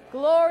 Yes.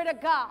 Glory to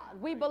God.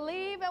 We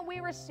believe and we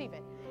receive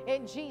it.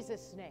 In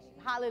Jesus' name.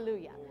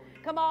 Hallelujah.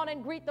 Come on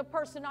and greet the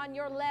person on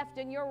your left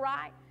and your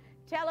right.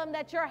 Tell them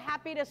that you're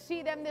happy to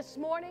see them this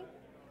morning.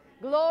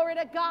 Glory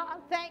to God.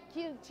 Thank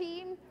you,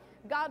 team.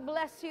 God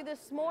bless you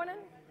this morning.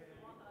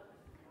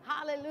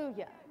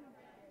 Hallelujah.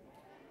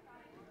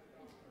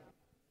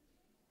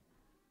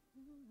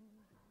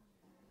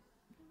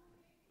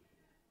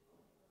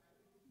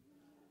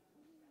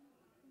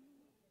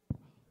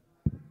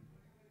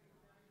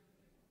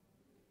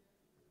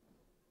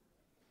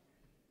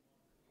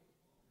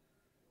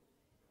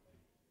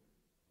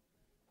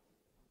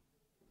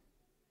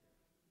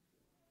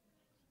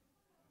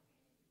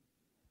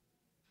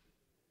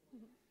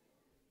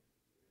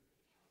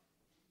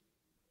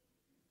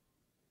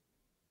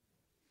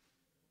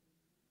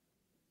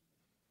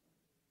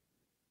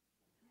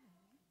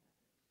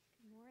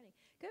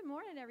 Good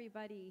morning,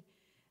 everybody.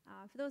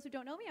 For those who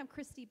don't know me, I'm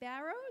Christy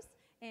Barrows,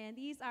 and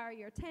these are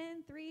your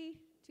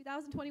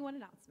 10/3/2021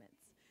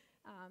 announcements.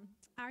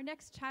 Our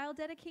next child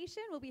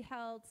dedication will be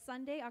held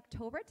Sunday,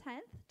 October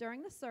 10th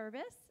during the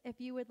service. If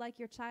you would like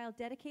your child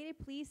dedicated,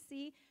 please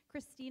see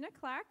Christina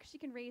Clark. She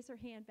can raise her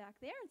hand back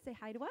there and say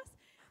hi to us.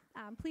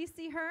 Please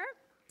see her.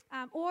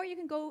 Or you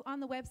can go on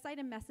the website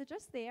and message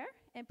us there.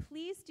 And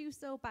please do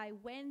so by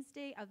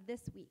Wednesday of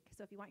this week.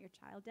 So if you want your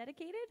child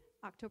dedicated,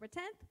 October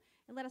 10th,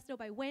 and let us know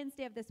by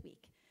Wednesday of this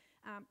week.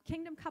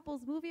 Kingdom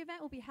Couples movie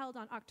event will be held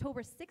on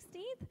October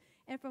 16th.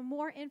 And for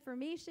more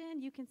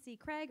information, you can see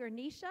Craig or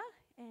Nisha.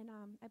 And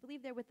I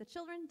believe they're with the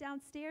children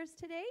downstairs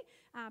today,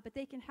 but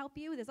they can help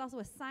you. There's also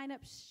a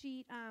sign-up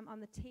sheet on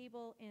the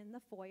table in the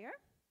foyer.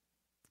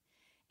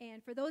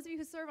 And for those of you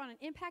who serve on an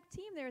impact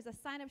team, there is a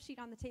sign-up sheet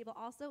on the table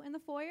also in the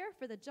foyer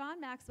for the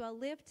John Maxwell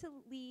Live to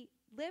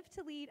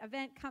Lead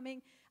event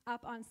coming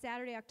up on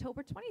Saturday,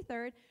 October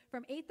 23rd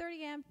from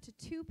 8:30 a.m. to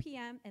 2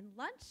 p.m. And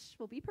lunch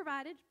will be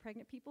provided.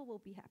 Pregnant people will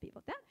be happy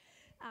about that.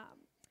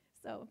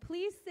 So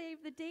please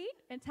save the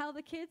date and tell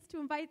the kids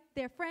to invite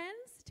their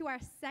friends to our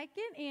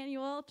second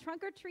annual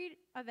Trunk or Treat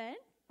event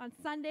on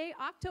Sunday,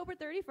 October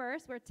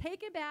 31st. We're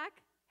taking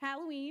back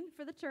Halloween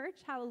for the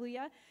church.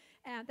 Hallelujah.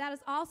 And that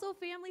is also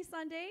Family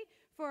Sunday.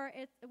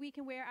 We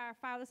can wear our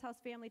Father's House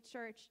Family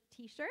Church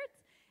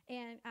t-shirts.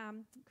 And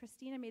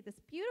Christina made this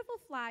beautiful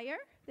flyer.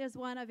 There's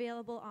one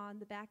available on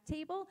the back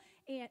table.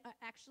 And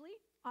actually,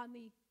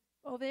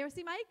 over there,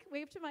 see Mike?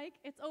 Wave to Mike.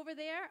 It's over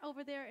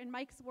there in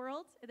Mike's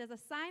world. There's a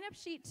sign-up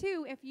sheet,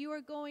 too, if you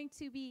are going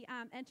to be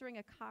entering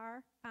a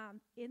car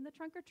in the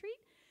trunk or treat.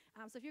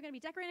 So if you're going to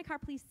be decorating a car,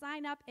 please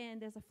sign up,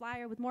 and there's a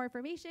flyer with more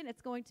information.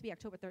 It's going to be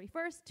October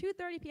 31st,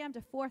 2:30 p.m.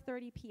 to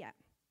 4:30 p.m.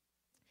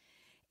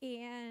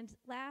 And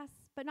last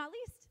but not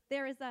least,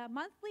 there is a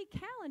monthly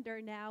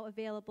calendar now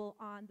available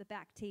on the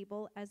back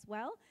table as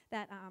well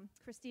that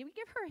Christina, we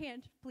give her a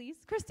hand,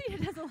 please. Christina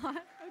does a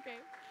lot. Okay.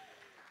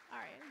 All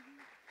right.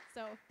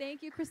 So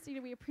thank you,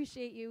 Christina. We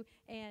appreciate you.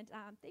 And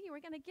thank you. We're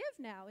going to give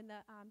now, and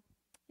the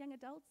young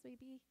adults may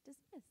be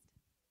dismissed.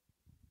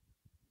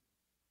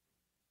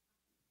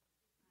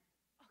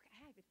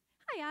 Okay, Ivan.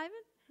 Hi,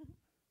 Ivan.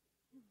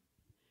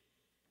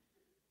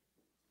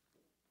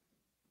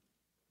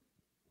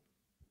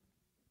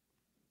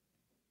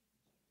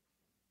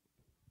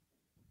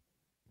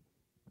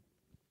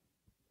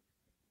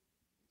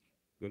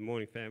 Good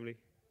morning, family.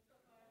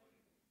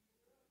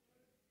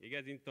 You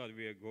guys didn't thought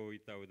we would go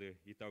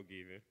without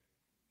giving.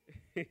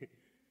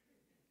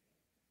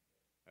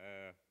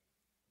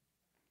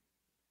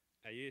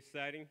 Are you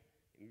excited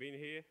in being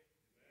here?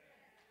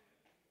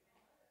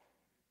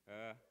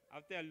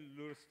 I'll tell you a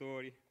little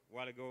story. A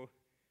while ago,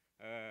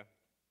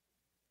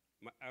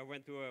 I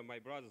went to my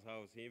brother's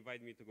house. He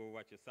invited me to go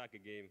watch a soccer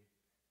game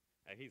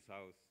at his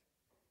house.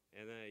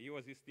 And he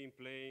was his team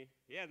playing.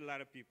 He had a lot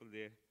of people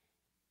there.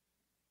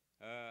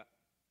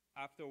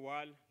 After a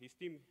while, his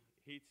team,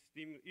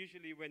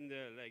 usually when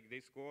they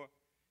score,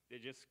 they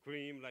just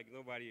scream like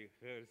nobody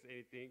hears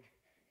anything.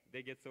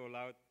 They get so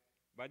loud.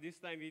 But this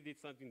time he did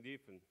something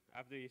different.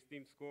 After his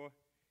team scored,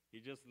 he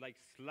just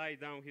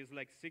slide down. He's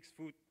like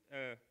 6'4".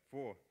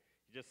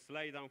 He just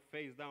slide down,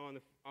 face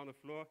down on the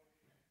floor,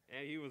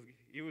 and he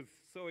was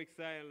so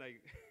excited.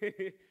 Like,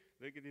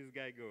 look at this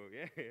guy go.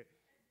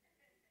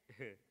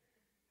 Yeah.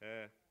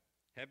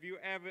 Have you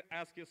ever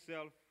asked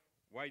yourself,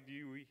 why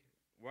do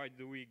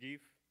we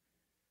give?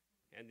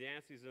 And the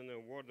answer is in the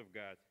Word of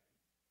God.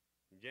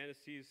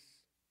 Genesis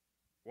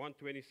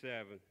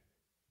 1:27.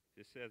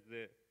 It says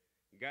that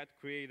God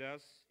created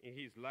us in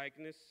His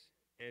likeness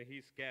and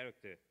His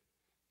character.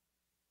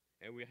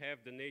 And we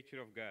have the nature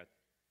of God,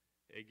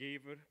 a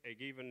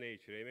giver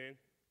nature. Amen?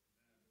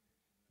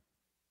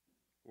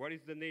 What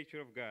is the nature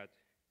of God?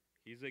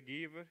 He's a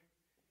giver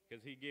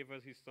because He gave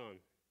us His Son.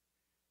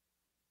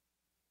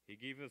 He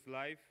gives us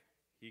life.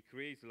 He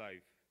creates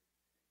life.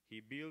 He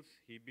builds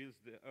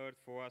the earth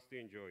for us to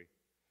enjoy.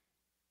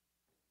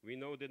 We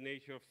know the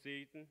nature of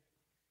Satan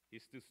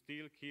is to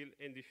steal, kill,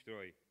 and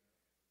destroy.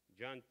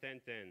 John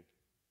 10:10.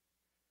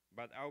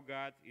 But our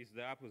God is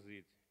the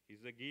opposite.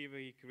 He's a giver.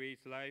 He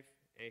creates life,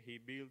 and He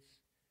builds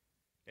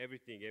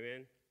everything.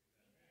 Amen?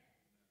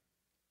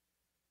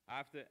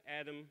 After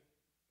Adam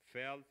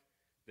fell,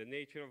 the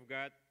nature of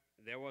God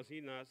that was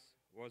in us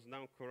was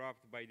now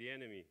corrupted by the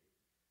enemy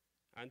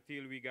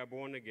until we got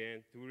born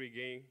again to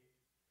regain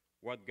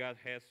what God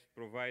has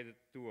provided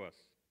to us.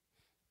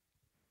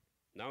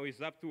 Now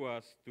it's up to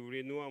us to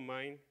renew our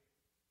mind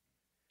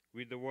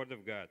with the Word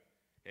of God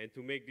and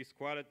to make this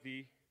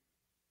quality,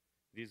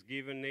 this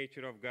given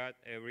nature of God,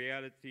 a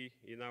reality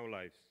in our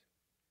lives.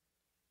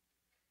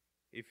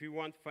 If we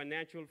want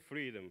financial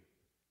freedom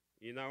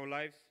in our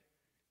lives,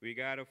 we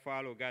got to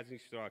follow God's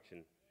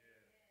instruction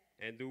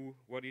and do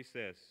what He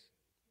says.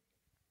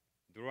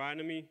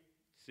 Deuteronomy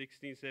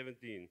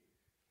 16:17.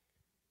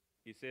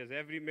 It says,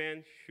 every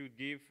man should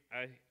give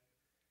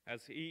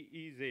as he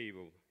is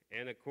able,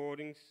 and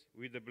according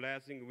with the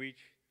blessing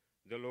which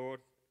the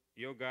Lord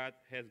your God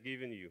has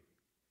given you.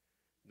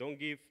 Don't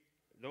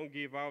don't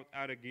give out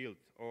out of guilt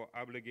or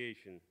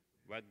obligation,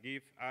 but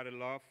give out of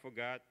love for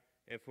God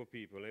and for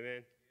people.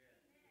 Amen.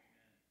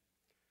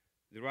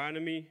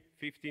 Deuteronomy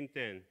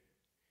 15:10.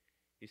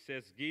 It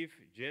says, "Give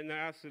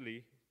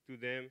generously to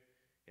them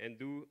and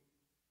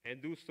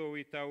do so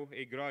without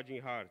a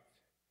grudging heart.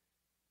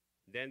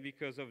 Then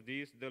because of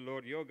this, the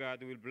Lord your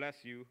God will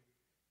bless you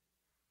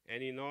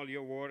and in all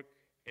your work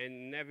and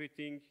in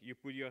everything you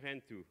put your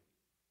hand to.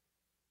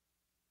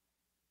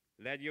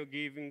 Let your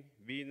giving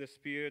be in the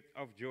spirit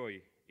of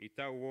joy,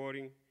 without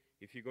worrying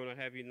if you're going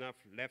to have enough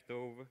left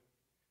over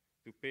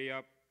to pay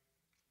up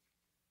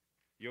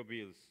your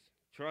bills.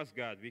 Trust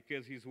God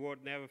because his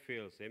word never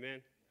fails."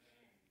 Amen.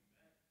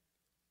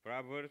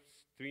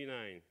 Proverbs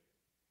 3:9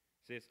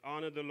 says,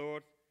 "Honor the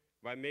Lord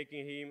by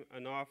making him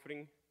an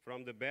offering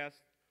from the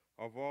best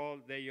of all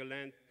that your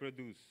land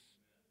produce.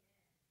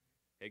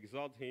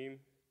 Exalt him,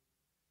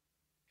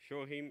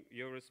 show him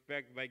your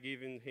respect by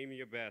giving him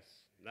your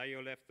best, not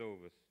your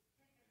leftovers."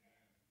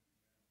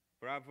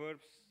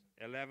 Proverbs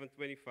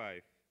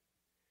 11:25,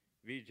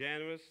 "Be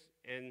generous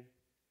and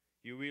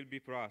you will be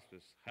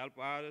prosperous. Help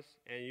others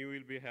and you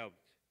will be helped."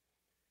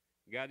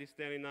 God is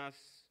telling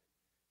us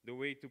the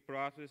way to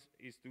prosper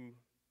is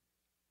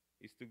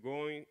to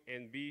go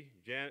and be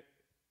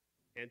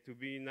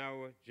in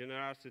our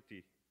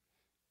generosity.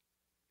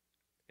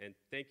 And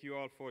thank you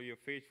all for your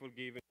faithful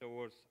giving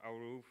towards our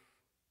roof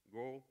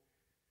goal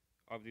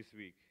of this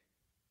week.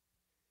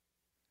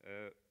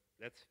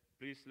 Let's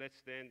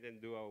stand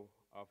and do our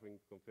offering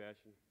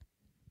compassion.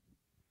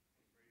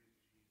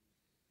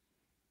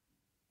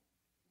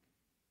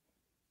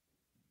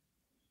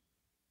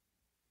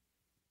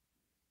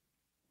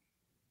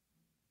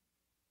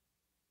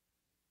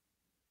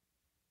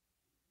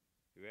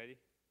 You ready?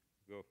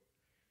 Go.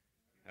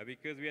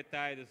 Because we are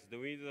tithes, the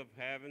windows of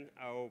heaven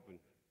are open.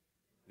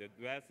 The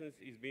blessings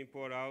is being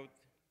poured out.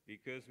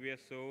 Because we are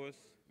sowers,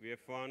 we are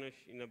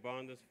furnished in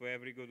abundance for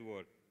every good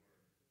work.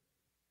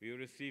 We will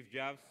receive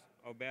jobs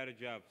or better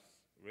jobs,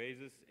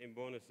 raises and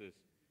bonuses,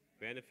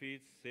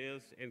 benefits,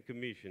 sales and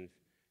commissions,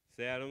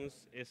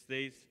 settlements,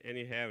 estates and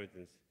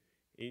inheritance,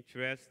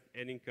 interest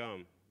and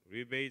income,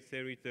 rebates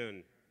and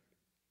return.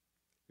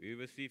 We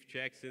will receive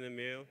checks in the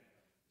mail,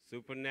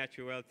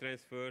 supernatural wealth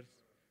transfers,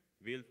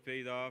 bills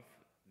paid off,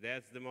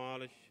 debts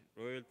demolished,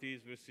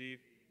 royalties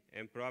received,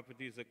 and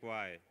properties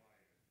acquired.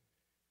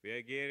 We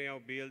are getting our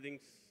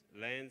buildings,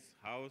 lands,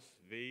 house,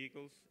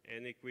 vehicles,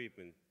 and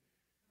equipment.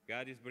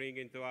 God is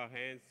bringing to our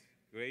hands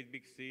great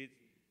big seeds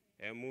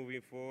and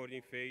moving forward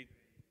in faith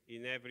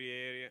in every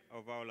area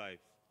of our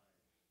lives.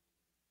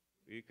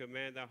 We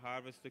command our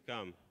harvest to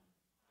come.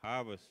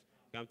 Harvest,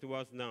 come to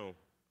us now.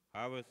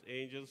 Harvest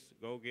angels,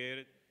 go get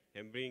it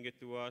and bring it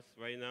to us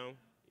right now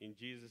in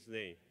Jesus'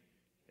 name.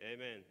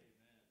 Amen.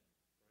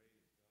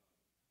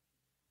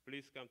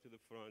 Please come to the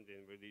front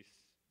and release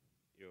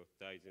your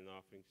tithes and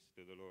offerings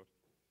to the Lord.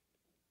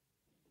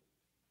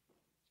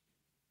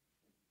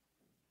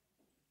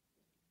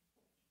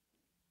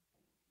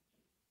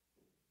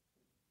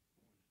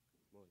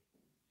 Morning.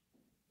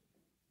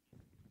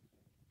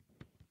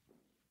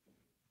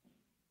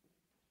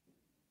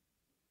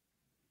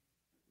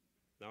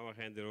 Now I'll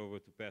hand it over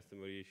to Pastor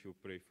Maria. She'll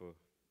pray for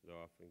the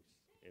offerings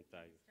and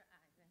tithes. Mr.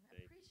 Ivan,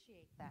 I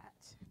appreciate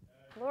that.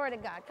 Glory to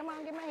God. Come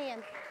on, give me a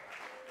hand.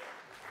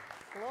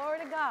 Glory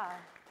to God.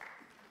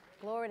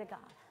 Glory to God.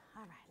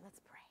 All right, let's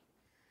pray.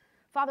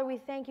 Father, we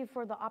thank you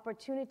for the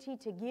opportunity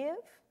to give.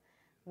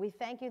 We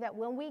thank you that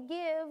when we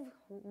give,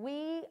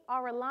 we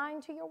are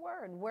aligned to your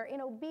word. We're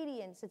in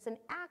obedience. It's an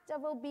act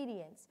of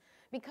obedience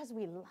because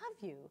we love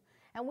you.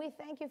 And we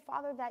thank you,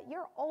 Father, that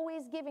you're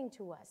always giving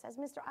to us. As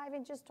Mr.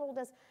 Ivan just told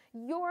us,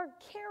 your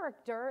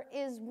character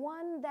is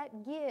one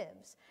that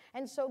gives.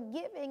 And so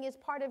giving is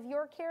part of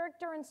your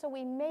character, and so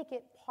we make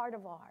it part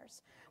of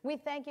ours. We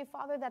thank you,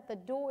 Father, that the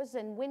doors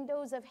and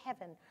windows of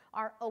heaven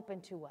are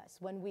open to us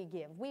when we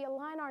give. We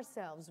align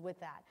ourselves with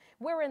that.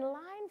 We're in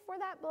line for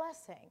that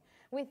blessing.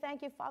 We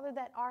thank you, Father,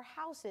 that our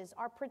houses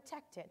are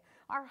protected.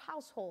 Our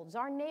households,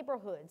 our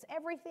neighborhoods,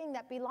 everything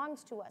that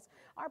belongs to us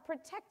are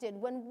protected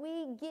when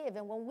we give,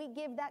 and when we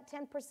give that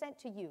 10%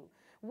 to you.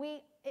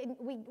 We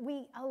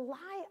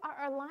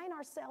align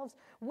ourselves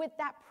with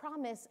that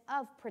promise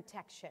of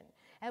protection.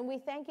 And we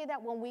thank you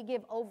that when we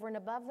give over and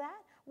above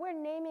that, we're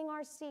naming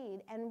our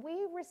seed, and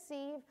we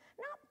receive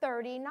not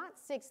 30, not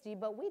 60,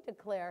 but we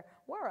declare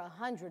we're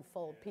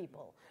 100-fold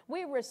people.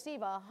 We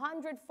receive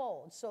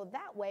 100-fold, so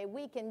that way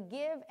we can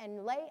give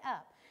and lay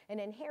up an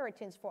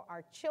inheritance for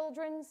our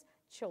children's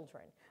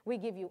children. We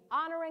give you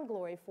honor and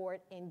glory for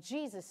it in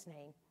Jesus'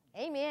 name.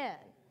 Amen.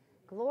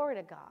 Glory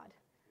to God.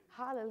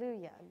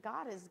 Hallelujah.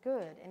 God is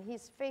good and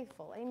he's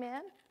faithful.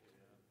 Amen.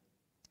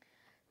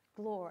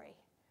 Glory.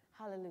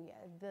 Hallelujah.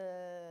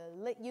 The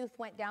Lit Youth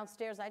went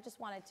downstairs. I just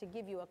wanted to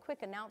give you a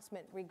quick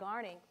announcement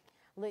regarding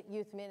Lit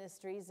Youth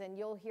Ministries, and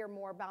you'll hear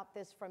more about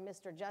this from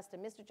Mr.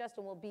 Justin.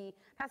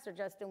 Pastor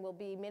Justin will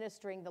be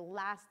ministering the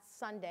last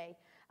Sunday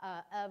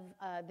of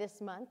this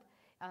month.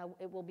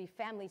 It will be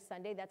Family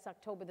Sunday. That's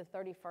October the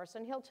 31st,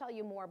 and he'll tell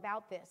you more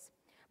about this.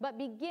 But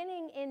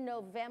beginning in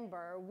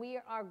November, we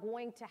are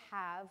going to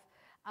have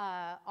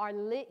our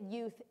Lit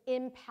Youth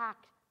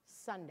Impact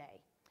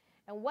Sunday.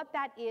 And what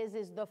that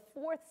is the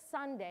fourth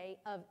Sunday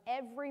of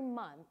every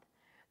month,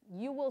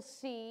 you will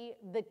see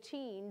the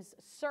teens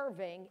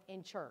serving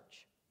in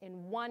church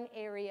in one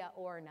area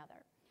or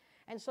another.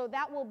 And so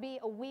that will be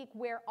a week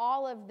where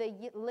all of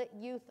the Lit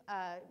Youth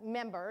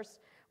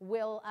members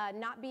will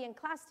not be in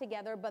class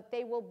together, but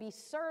they will be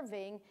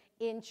serving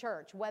in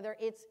church, whether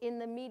it's in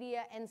the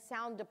media and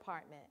sound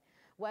department,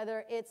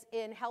 whether it's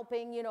in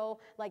helping, you know,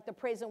 like the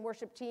praise and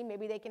worship team,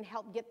 maybe they can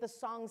help get the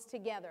songs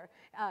together,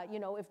 you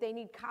know, if they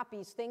need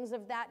copies, things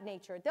of that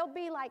nature. They'll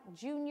be like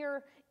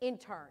junior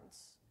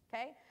interns,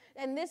 okay?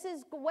 And this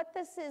is what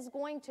this is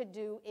going to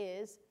do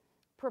is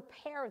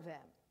prepare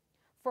them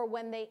for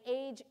when they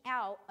age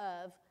out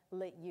of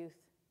Lit Youth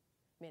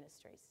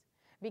Ministries,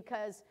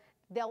 because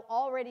they'll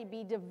already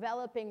be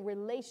developing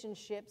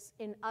relationships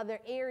in other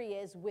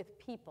areas with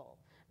people,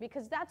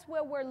 because that's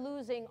where we're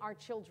losing our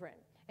children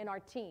and our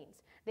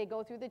teens. They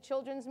go through the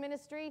children's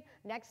ministry,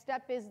 next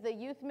step is the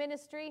youth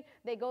ministry,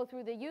 they go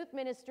through the youth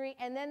ministry,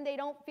 and then they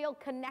don't feel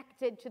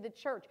connected to the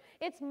church.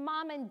 It's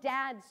mom and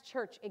dad's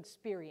church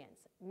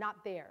experience,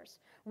 not theirs.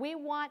 We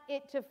want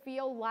it to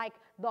feel like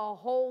the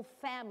whole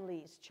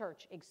family's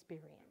church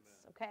experience,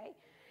 okay?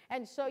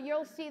 And so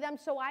you'll see them.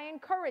 So I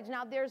encourage.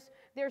 Now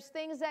there's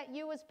things that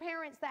you as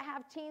parents that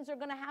have teens are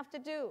going to have to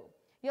do.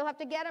 You'll have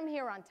to get them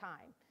here on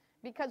time,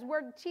 because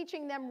we're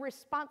teaching them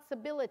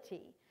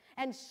responsibility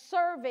and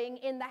serving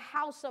in the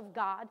house of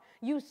God.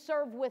 You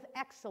serve with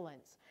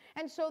excellence.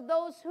 And so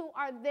those who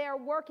are there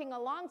working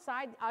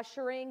alongside,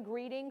 ushering,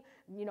 greeting,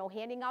 you know,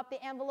 handing out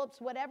the envelopes,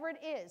 whatever it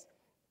is,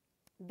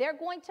 they're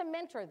going to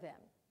mentor them.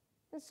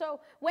 And so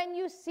when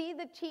you see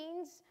the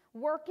teens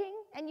working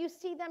and you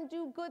see them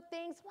do good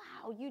things,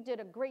 wow, you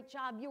did a great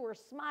job. You were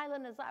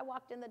smiling as I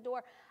walked in the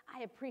door.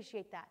 I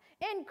appreciate that.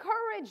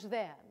 Encourage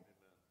them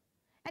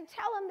and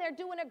tell them they're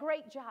doing a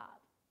great job,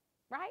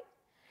 right?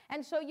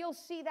 And so you'll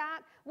see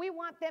that. We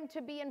want them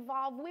to be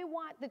involved. We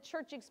want the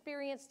church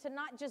experience to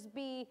not just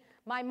be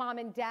my mom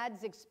and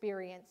dad's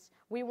experience.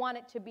 We want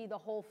it to be the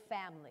whole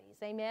family's,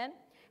 amen?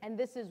 And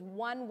this is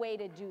one way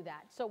to do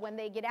that. So when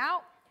they get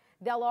out,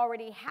 they'll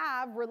already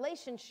have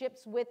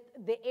relationships with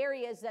the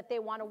areas that they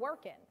want to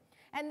work in.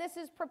 And this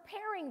is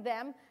preparing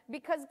them,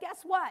 because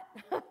guess what?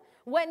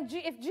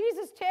 If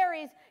Jesus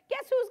tarries,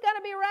 guess who's going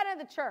to be running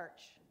the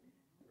church?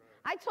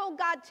 I told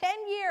God 10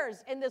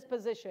 years in this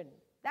position.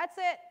 That's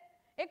it.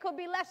 It could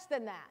be less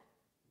than that.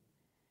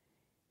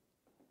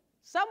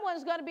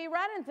 Someone's going to be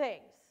running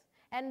things,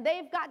 and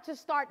they've got to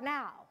start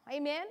now.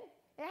 Amen?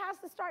 It has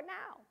to start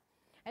now.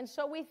 And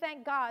so we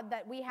thank God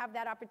that we have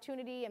that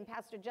opportunity, and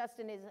Pastor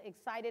Justin is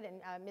excited,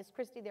 and Miss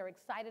Christy, they're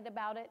excited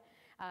about it.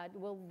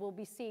 We'll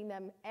be seeing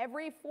them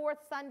every fourth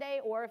Sunday,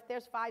 or if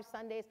there's 5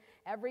 Sundays,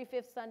 every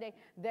 5th Sunday,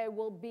 they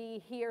will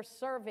be here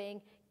serving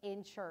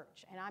in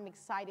church. And I'm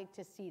excited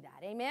to see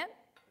that. Amen?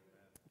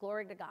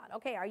 Glory to God.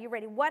 Okay, are you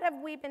ready? What have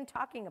we been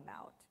talking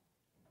about?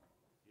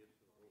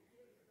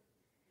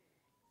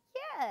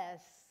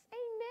 Yes.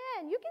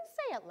 Amen. You can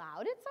say it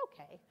loud. It's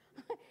okay.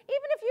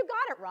 Even if you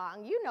got it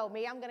wrong, you know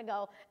me. I'm going to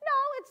go, no,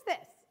 it's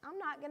this. I'm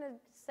not going to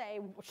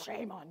say,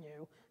 shame on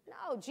you.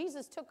 No,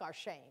 Jesus took our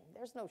shame.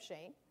 There's no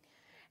shame.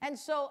 And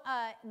so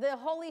the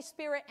Holy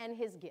Spirit and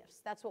his gifts.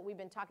 That's what we've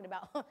been talking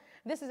about.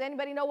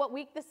 Anybody know what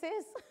week this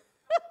is?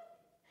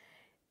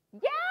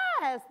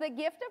 Yes, the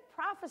gift of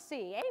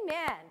prophecy.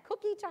 Amen.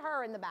 Cookie to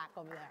her in the back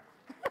over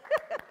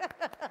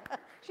there.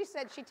 She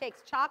said she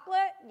takes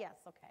chocolate. Yes,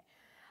 okay.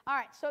 All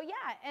right, so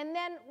yeah, and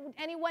then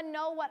anyone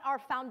know what our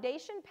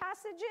foundation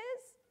passage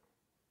is?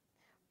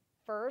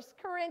 1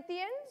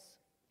 Corinthians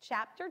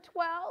chapter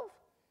 12,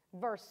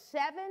 verse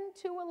 7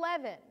 to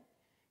 11.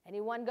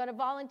 Anyone going to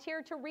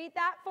volunteer to read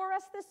that for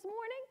us this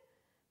morning?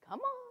 Come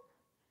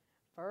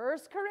on. 1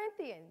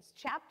 Corinthians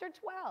chapter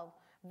 12,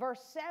 verse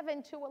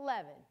 7 to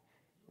 11.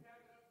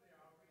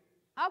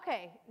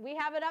 Okay, we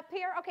have it up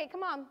here. Okay,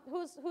 come on.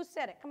 Who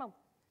said it? Come on.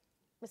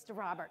 Mr.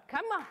 Robert,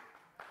 come on.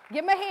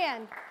 Give him a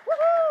hand.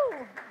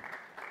 Woohoo!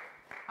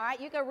 All right,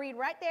 you can read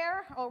right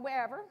there or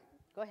wherever.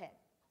 Go ahead.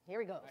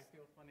 Here he goes. I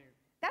feel funny.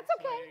 That's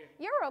okay.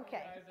 You're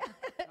okay.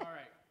 All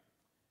right.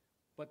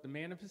 But the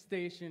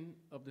manifestation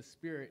of the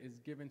Spirit is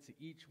given to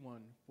each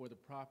one for the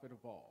profit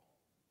of all.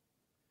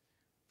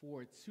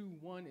 For to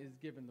one is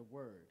given the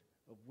word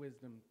of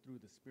wisdom through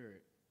the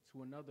Spirit,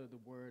 to another the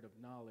word of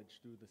knowledge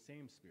through the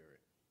same Spirit,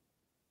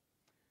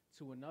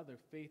 to another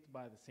faith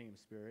by the same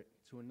Spirit,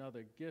 to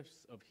another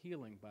gifts of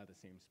healing by the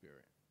same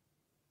Spirit,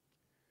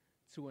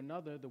 to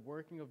another the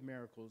working of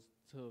miracles,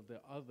 to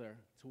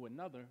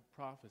another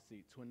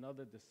prophecy, to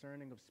another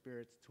discerning of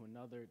spirits, to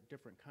another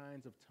different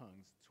kinds of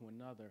tongues, to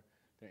another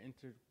the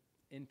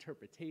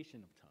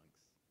interpretation of tongues.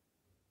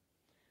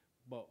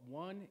 But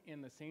one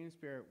and the same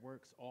Spirit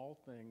works all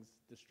things,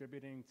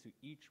 distributing to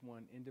each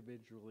one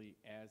individually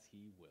as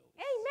he wills.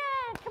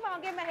 Amen. Come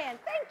on, give him a hand.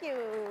 Thank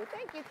you.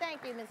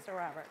 Thank you, Mr.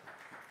 Robert.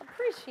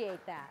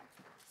 Appreciate that.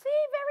 See,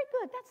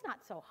 very good. That's not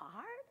so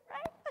hard,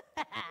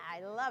 right?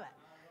 I love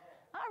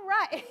it. All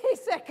right. He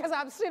said, because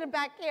I'm sitting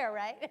back here,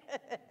 right?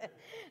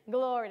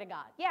 Glory to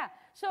God. Yeah.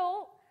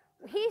 So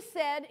he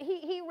said,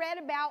 he read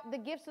about the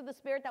gifts of the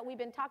Spirit that we've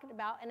been talking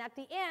about. And at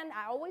the end,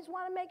 I always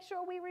want to make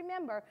sure we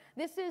remember,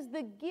 this is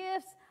the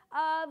gifts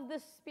of the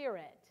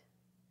Spirit.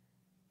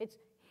 It's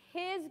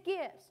his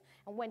gifts.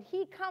 And when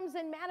he comes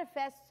and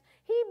manifests,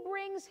 he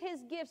brings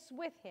his gifts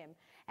with him.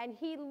 And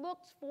he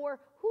looks for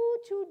who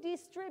to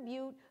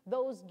distribute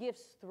those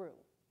gifts through.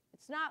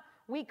 It's not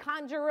we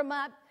conjure them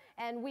up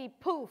and we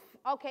poof.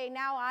 Okay,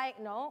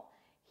 no.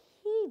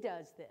 He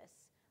does this.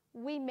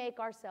 We make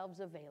ourselves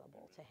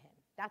available to him.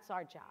 That's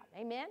our job.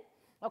 Amen?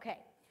 Okay,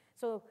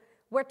 so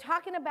we're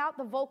talking about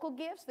the vocal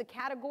gifts, the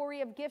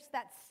category of gifts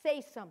that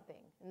say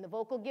something. And the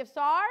vocal gifts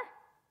are?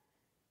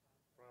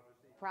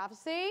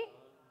 Prophecy,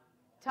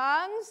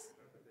 tongues,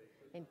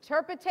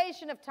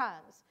 interpretation of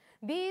tongues.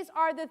 These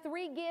are the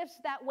three gifts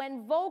that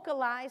when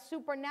vocalized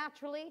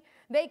supernaturally,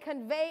 they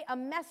convey a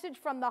message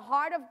from the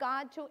heart of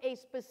God to a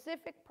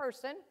specific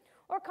person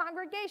or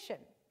congregation.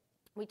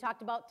 We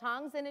talked about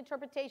tongues and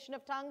interpretation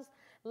of tongues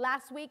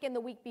last week and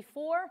the week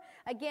before.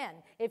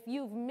 Again, if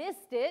you've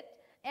missed it,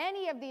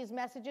 any of these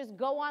messages,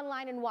 go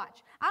online and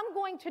watch. I'm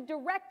going to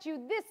direct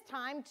you this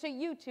time to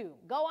YouTube.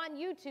 Go on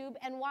YouTube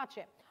and watch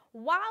it.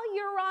 While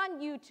you're on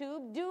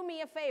YouTube, do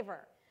me a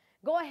favor.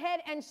 Go ahead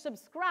and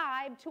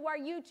subscribe to our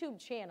YouTube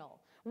channel.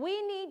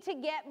 We need to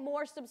get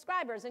more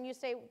subscribers. And you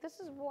say, this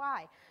is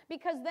why.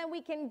 Because then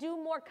we can do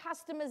more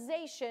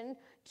customization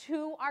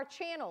to our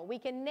channel. We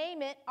can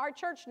name it our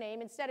church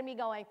name instead of me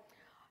going,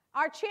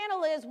 our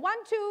channel is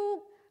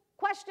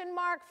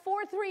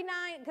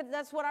 439, because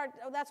that's what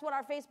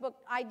our Facebook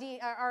ID,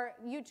 our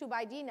YouTube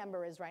ID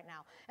number is right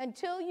now.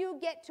 Until you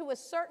get to a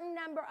certain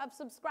number of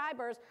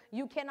subscribers,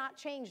 you cannot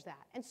change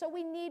that. And so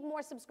we need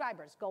more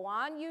subscribers. Go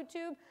on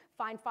YouTube,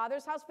 find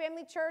Father's House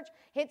Family Church,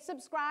 hit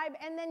subscribe,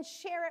 and then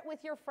share it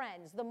with your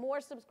friends. The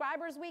more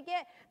subscribers we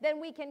get,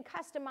 then we can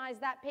customize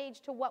that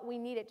page to what we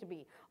need it to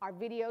be. Our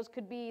videos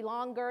could be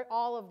longer,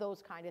 all of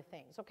those kind of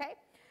things, okay?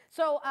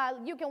 So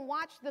you can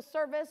watch the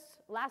service,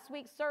 last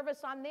week's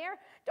service on there.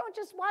 Don't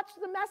just watch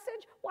the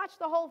message, watch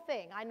the whole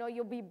thing. I know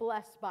you'll be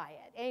blessed by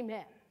it.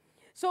 Amen.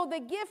 So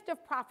the gift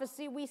of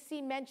prophecy we see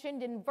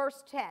mentioned in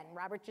verse 10.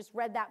 Robert just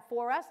read that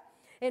for us.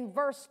 In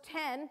verse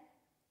 10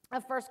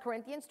 of 1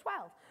 Corinthians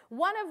 12.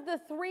 One of the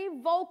three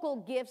vocal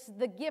gifts,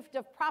 the gift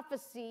of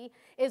prophecy,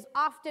 is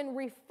often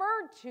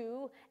referred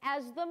to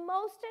as the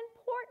most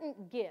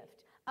important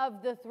gift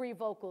of the three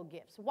vocal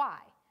gifts. Why?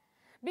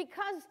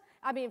 Because,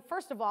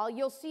 first of all,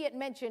 you'll see it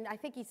mentioned, I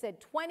think he said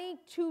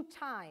 22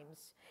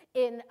 times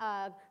in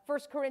 1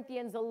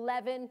 Corinthians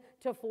 11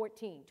 to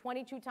 14.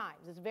 22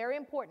 times. It's very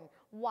important.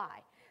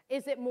 Why?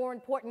 Is it more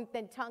important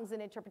than tongues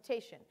and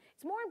interpretation?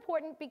 It's more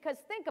important because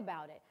think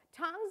about it.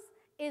 Tongues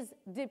is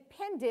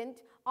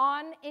dependent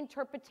on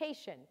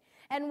interpretation.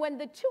 And when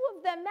the two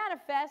of them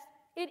manifest,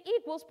 it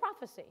equals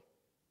prophecy.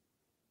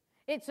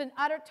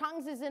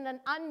 Tongues is in an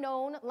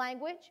unknown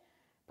language.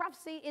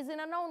 Prophecy is in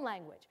a known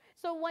language.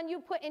 So when you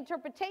put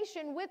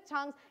interpretation with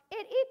tongues,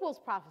 it equals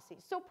prophecy.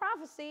 So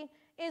prophecy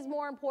is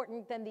more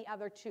important than the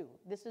other two.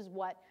 This is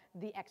what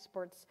the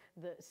experts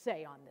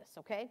say on this,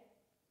 okay?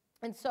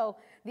 And so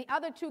the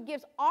other two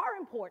gifts are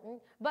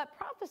important, but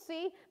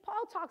prophecy,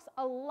 Paul talks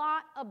a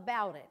lot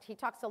about it. He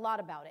talks a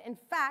lot about it. In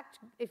fact,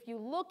 if you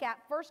look at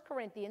 1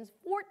 Corinthians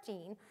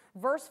 14,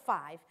 verse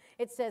 5,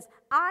 it says,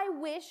 I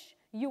wish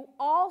you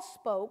all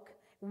spoke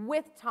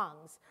with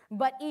tongues,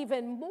 but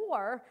even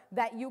more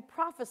that you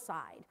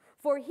prophesied.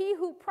 For he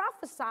who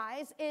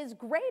prophesies is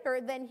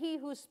greater than he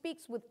who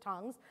speaks with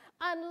tongues,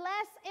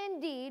 unless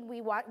indeed,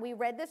 we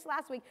read this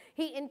last week,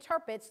 he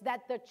interprets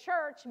that the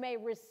church may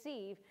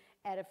receive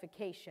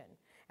edification.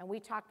 And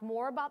we talked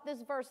more about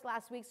this verse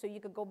last week, so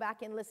you could go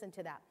back and listen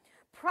to that.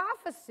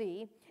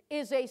 Prophecy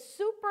is a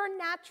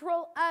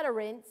supernatural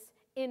utterance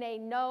in a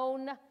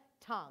known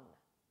tongue.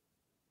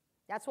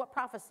 That's what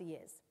prophecy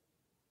is.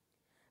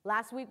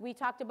 Last week, we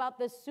talked about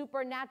the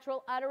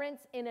supernatural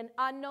utterance in an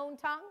unknown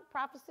tongue,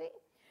 prophecy.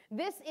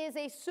 This is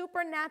a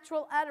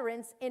supernatural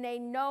utterance in a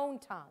known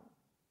tongue.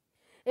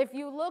 If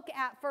you look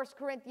at 1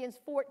 Corinthians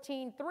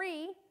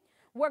 14:3,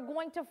 we're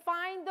going to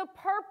find the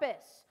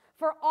purpose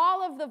for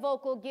all of the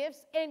vocal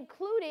gifts,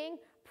 including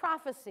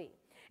prophecy.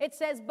 It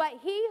says, but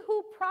he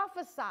who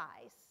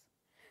prophesies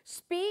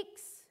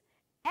speaks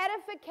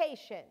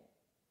edification,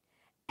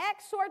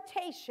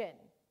 exhortation,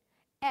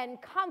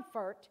 and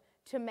comfort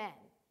to men.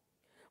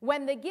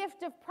 When the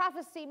gift of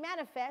prophecy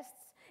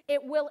manifests,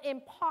 it will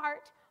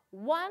impart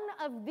one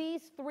of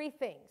these three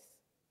things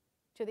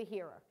to the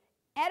hearer: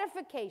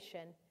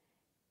 edification,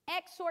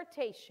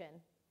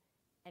 exhortation,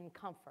 and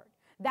comfort.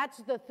 That's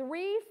the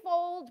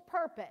threefold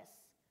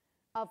purpose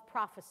of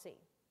prophecy.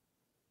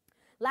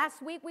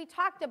 Last week we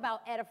talked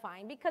about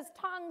edifying because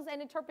tongues and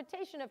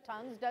interpretation of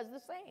tongues does the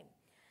same.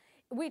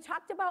 we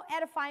talked about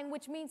edifying,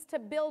 which means to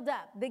build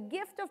up. The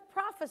gift of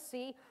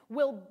prophecy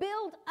will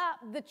build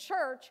up the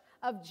church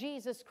of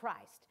Jesus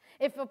Christ.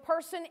 If a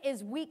person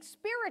is weak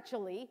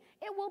spiritually,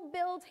 it will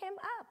build him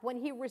up when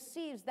he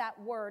receives that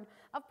word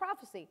of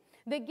prophecy.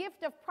 The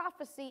gift of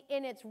prophecy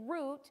in its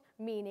root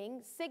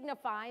meaning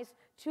signifies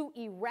to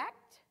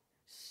erect,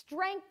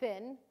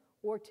 strengthen,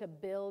 or to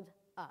build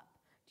up.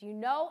 Do you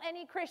know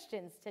any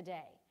Christians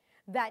today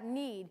that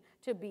need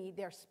to be,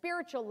 their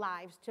spiritual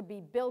lives to be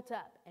built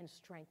up and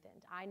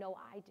strengthened? I know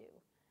I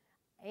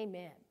do.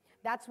 Amen.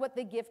 That's what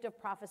the gift of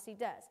prophecy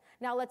does.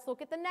 Now let's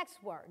look at the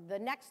next word, the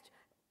next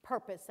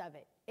purpose of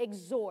it,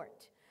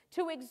 exhort.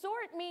 To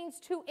exhort means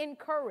to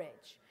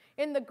encourage.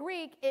 In the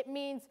Greek, it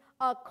means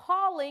a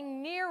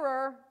calling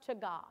nearer to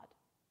God.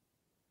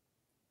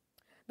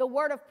 The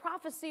word of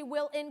prophecy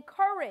will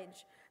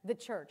encourage the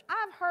church.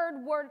 I've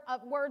heard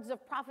words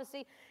of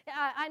prophecy.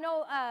 I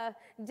know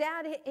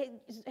Dad,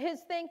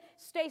 his thing,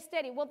 stay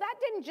steady. Well, that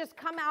didn't just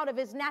come out of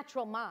his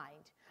natural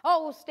mind.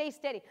 Oh, stay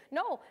steady.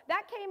 No,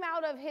 that came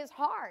out of his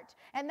heart,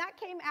 and that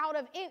came out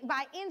of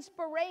by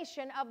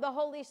inspiration of the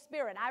Holy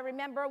Spirit. I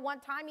remember one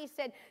time he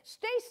said,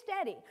 stay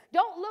steady.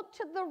 Don't look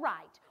to the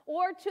right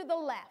or to the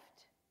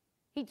left,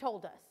 he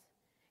told us.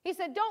 He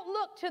said, don't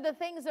look to the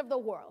things of the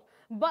world,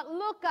 but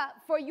look up,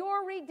 for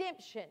your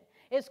redemption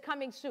is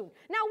coming soon.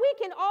 Now, we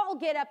can all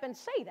get up and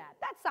say that.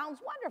 That sounds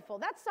wonderful.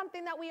 That's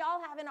something that we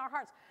all have in our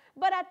hearts.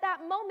 But at that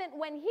moment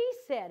when he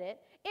said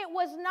it, it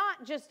was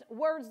not just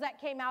words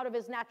that came out of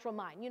his natural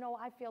mind. You know,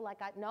 I feel like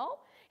no.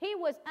 He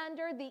was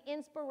under the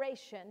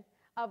inspiration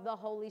of the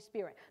Holy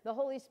Spirit. The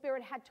Holy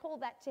Spirit had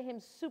told that to him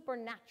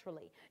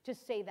supernaturally to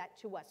say that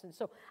to us. And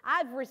so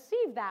I've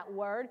received that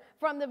word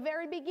from the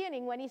very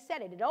beginning when he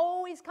said it. It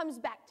always comes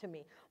back to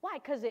me. Why?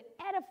 Because it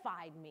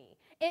edified me.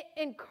 It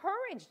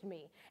encouraged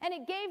me. And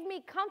it gave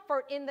me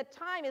comfort in the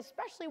time,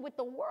 especially with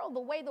the world,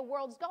 the way the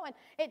world's going.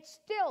 It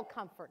still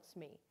comforts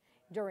me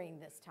during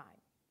this time.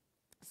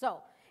 So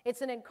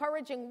it's an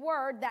encouraging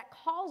word that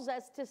calls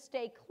us to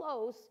stay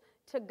close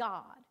to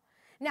God.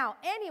 Now,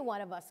 any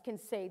one of us can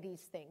say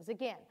these things,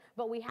 again,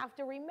 but we have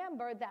to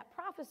remember that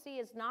prophecy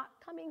is not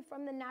coming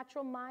from the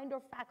natural mind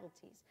or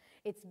faculties.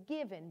 It's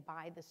given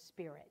by the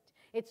Spirit.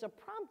 It's a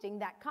prompting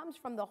that comes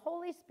from the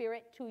Holy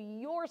Spirit to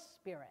your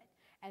spirit,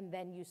 and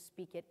then you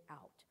speak it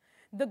out.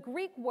 The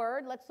Greek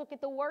word, let's look at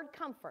the word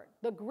comfort.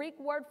 The Greek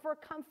word for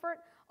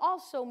comfort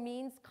also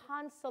means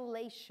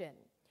consolation.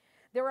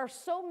 There are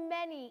so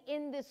many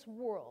in this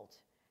world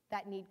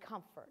that need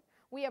comfort.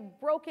 We have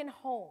broken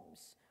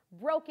homes,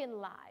 broken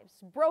lives,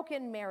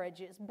 broken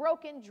marriages,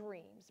 broken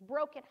dreams,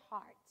 broken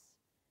hearts.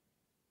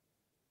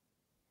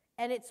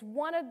 And it's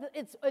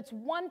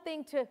one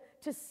thing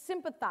to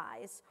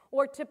sympathize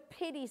or to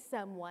pity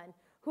someone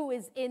who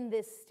is in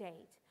this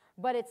state,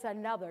 but it's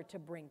another to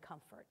bring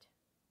comfort.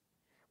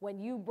 When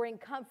you bring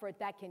comfort,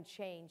 that can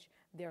change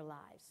their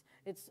lives.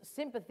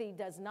 Sympathy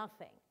does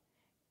nothing.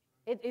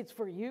 It's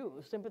for you,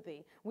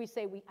 sympathy. We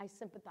say, I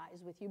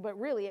sympathize with you, but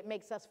really it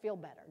makes us feel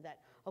better that,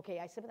 okay,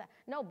 I sympathize.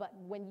 No, but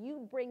when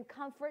you bring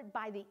comfort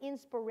by the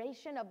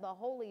inspiration of the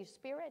Holy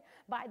Spirit,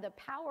 by the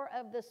power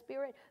of the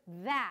Spirit,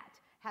 that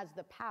has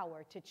the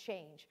power to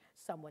change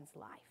someone's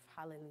life.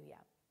 Hallelujah.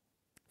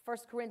 1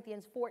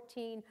 Corinthians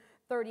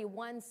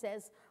 14:31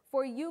 says,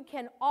 for you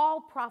can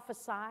all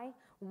prophesy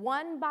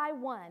one by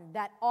one,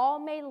 that all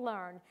may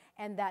learn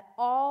and that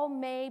all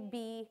may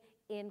be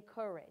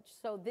encouraged.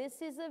 So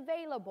this is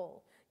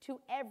available to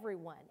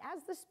everyone,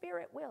 as the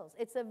Spirit wills.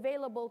 It's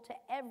available to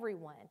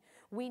everyone.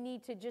 We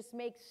need to just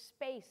make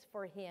space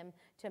for him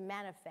to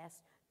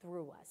manifest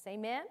through us.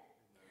 Amen?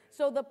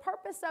 So the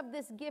purpose of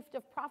this gift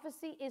of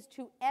prophecy is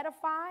to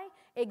edify,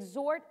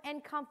 exhort,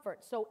 and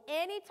comfort. So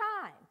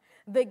anytime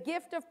the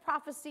gift of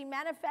prophecy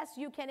manifests,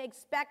 you can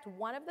expect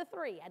one of the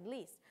three, at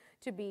least,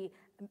 to be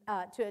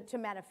to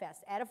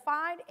manifest: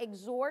 edified,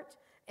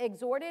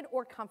 exhorted,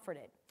 or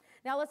comforted.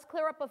 Now let's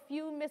clear up a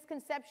few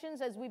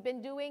misconceptions as we've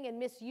been doing and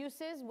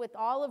misuses with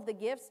all of the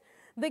gifts.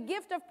 The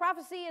gift of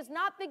prophecy is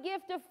not the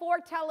gift of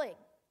foretelling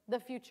the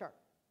future.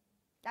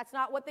 That's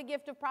not what the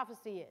gift of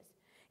prophecy is.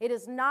 It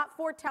is not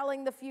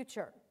foretelling the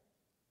future.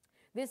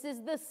 This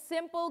is the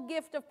simple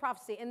gift of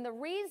prophecy. And the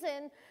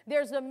reason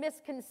there's a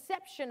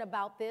misconception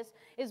about this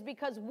is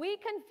because we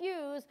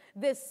confuse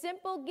this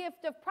simple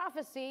gift of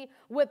prophecy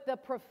with the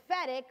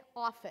prophetic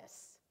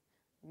office.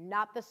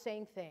 Not the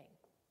same thing.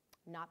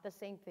 Not the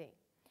same thing.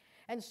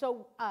 And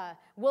so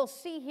we'll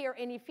see here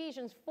in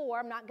Ephesians 4,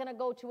 I'm not going to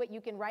go to it,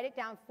 you can write it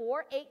down,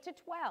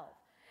 4:8-12,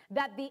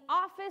 that the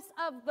office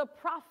of the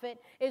prophet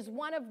is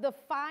one of the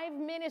 5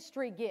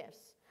 ministry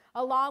gifts,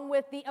 along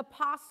with the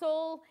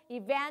apostle,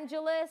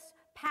 evangelist,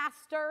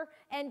 pastor,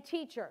 and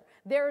teacher.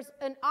 There's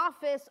an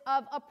office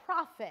of a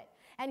prophet,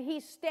 and he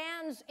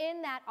stands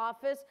in that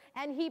office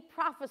and he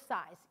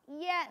prophesies.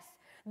 Yes,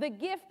 the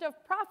gift of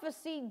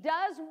prophecy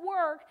does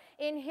work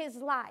in his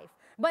life,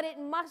 but it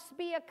must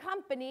be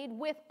accompanied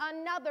with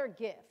another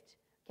gift.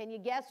 Can you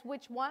guess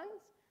which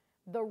ones?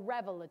 The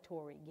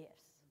revelatory gifts.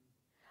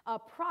 A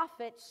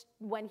prophet,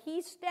 when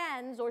he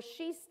stands or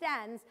she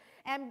stands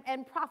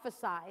and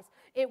prophesies,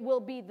 it will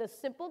be the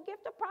simple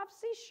gift of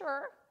prophecy,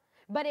 sure,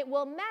 but it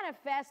will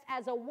manifest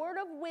as a word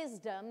of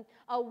wisdom,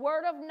 a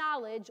word of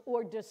knowledge,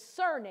 or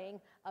discerning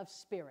of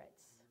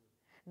spirits.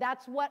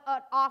 That's what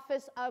an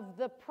office of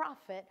the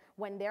prophet,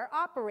 when they're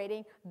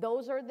operating,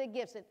 those are the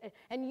gifts.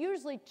 And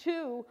usually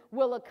two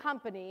will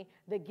accompany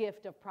the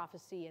gift of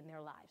prophecy in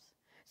their lives.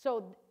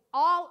 So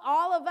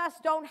all of us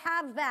don't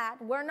have that.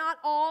 We're not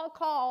all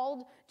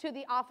called to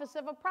the office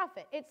of a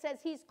prophet. It says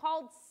he's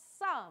called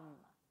some,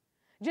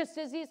 just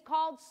as he's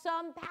called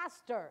some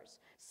pastors,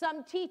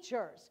 some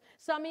teachers,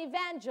 some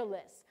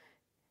evangelists.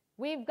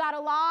 We've got a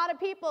lot of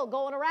people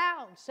going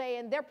around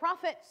saying they're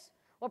prophets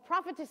or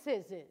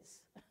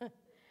prophetesses,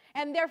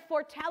 and they're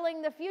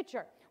foretelling the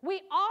future.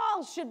 We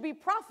all should be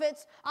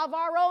prophets of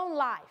our own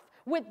life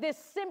with this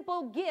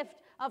simple gift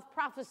of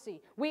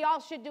prophecy. We all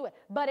should do it,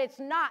 but it's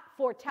not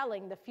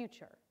foretelling the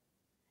future.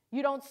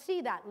 You don't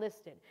see that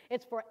listed.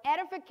 It's for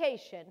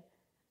edification,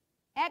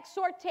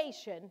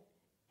 exhortation,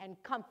 and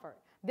comfort.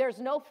 There's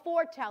no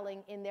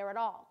foretelling in there at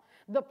all.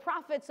 The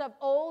prophets of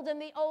old in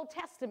the Old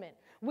Testament,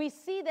 we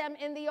see them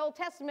in the Old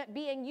Testament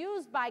being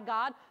used by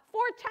God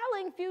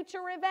foretelling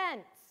future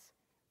events.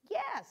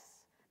 Yes,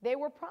 they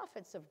were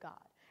prophets of God.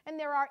 And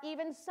there are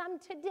even some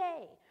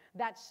today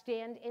that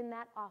stand in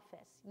that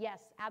office. Yes,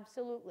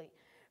 absolutely.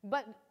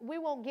 But we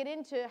won't get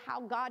into how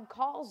God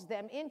calls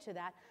them into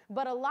that.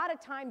 But a lot of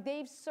time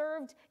they've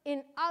served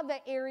in other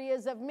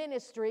areas of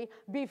ministry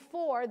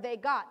before they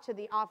got to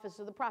the office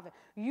of the prophet.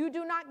 You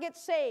do not get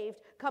saved,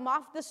 come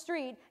off the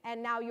street,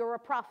 and now you're a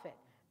prophet.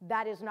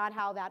 That is not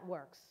how that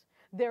works.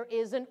 There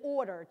is an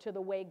order to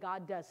the way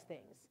God does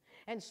things.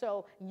 And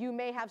so you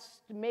may have,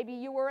 maybe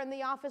you were in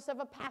the office of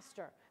a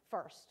pastor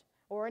first,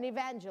 or an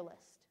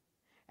evangelist.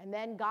 And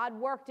then God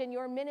worked in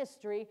your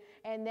ministry,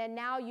 and then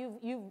now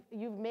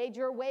you've made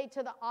your way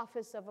to the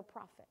office of a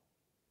prophet.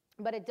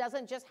 But it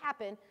doesn't just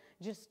happen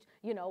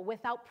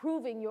without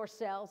proving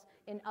yourselves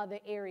in other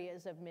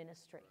areas of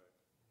ministry.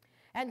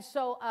 And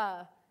so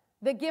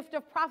the gift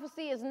of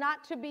prophecy is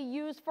not to be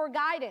used for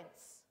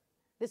guidance.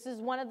 This is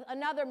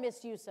another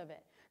misuse of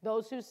it.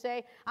 Those who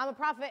say, I'm a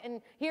prophet,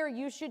 and here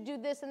you should do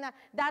this and that.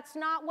 That's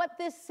not what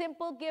this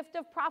simple gift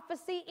of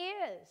prophecy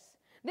is.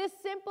 This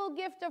simple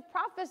gift of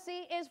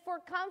prophecy is for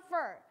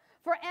comfort,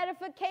 for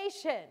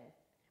edification,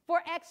 for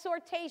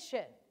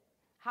exhortation.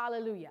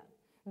 Hallelujah.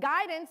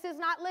 Guidance is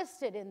not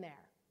listed in there.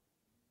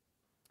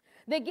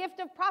 The gift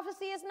of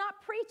prophecy is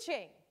not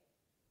preaching.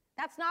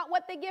 That's not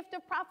what the gift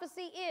of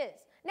prophecy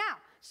is. Now,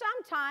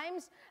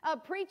 sometimes a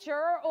preacher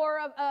or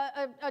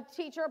a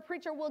teacher, a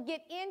preacher will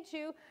get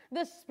into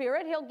the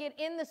Spirit. He'll get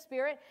in the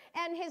Spirit,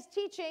 and his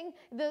teaching,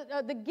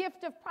 the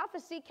gift of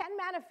prophecy can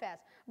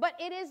manifest. But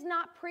it is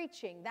not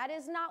preaching. That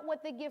is not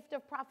what the gift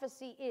of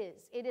prophecy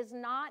is. It is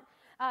not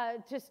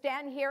to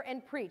stand here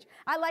and preach.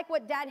 I like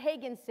what Dad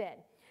Hagin said.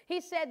 He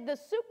said, the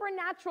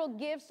supernatural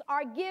gifts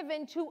are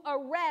given to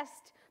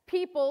arrest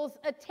people's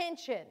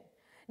attention,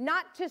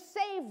 not to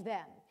save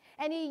them.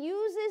 And he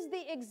uses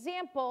the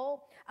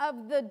example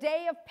of the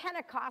day of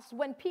Pentecost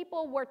when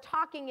people were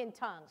talking in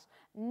tongues.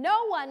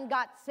 No one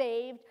got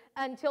saved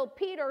until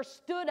Peter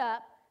stood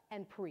up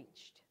and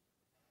preached.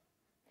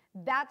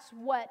 That's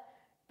what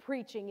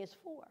preaching is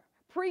for.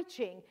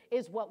 Preaching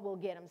is what will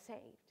get them saved.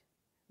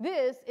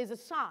 This is a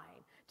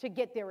sign to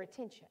get their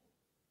attention.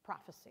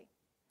 Prophecy.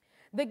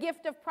 The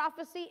gift of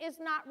prophecy is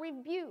not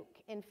rebuke.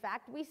 In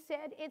fact, we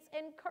said it's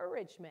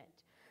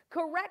encouragement.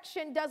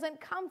 Correction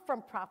doesn't come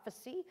from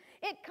prophecy.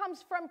 It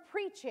comes from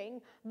preaching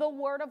the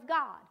word of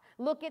God.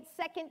 Look at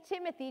 2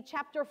 Timothy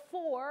chapter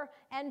 4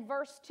 and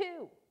verse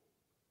 2.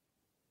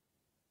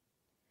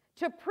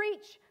 To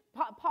preach,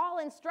 Paul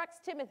instructs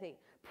Timothy,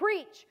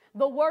 preach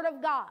the word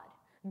of God.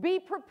 Be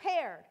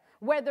prepared,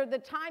 whether the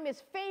time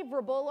is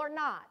favorable or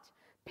not.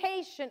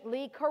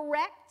 Patiently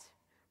correct,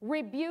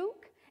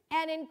 rebuke,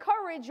 and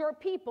encourage your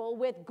people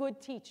with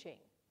good teaching.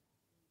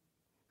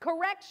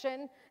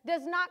 Correction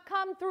does not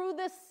come through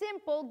the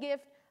simple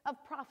gift of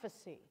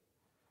prophecy.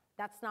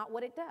 That's not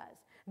what it does.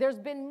 There's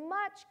been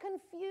much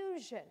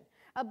confusion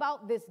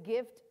about this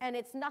gift, and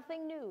it's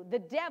nothing new. The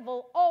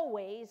devil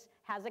always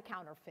has a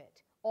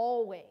counterfeit,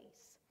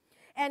 always.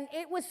 And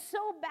it was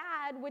so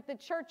bad with the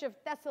church of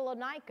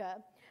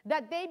Thessalonica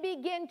that they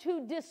began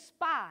to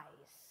despise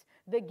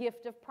the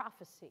gift of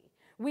prophecy.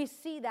 We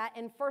see that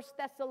in 1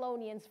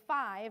 Thessalonians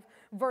 5,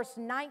 verse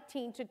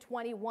 19 to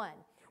 21,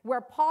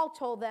 where Paul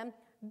told them,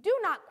 do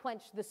not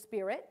quench the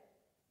spirit.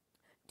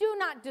 Do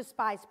not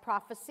despise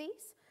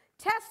prophecies.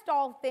 Test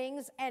all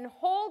things and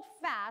hold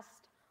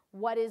fast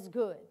what is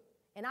good.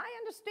 And I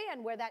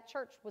understand where that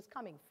church was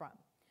coming from.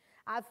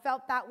 I've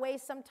felt that way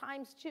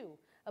sometimes too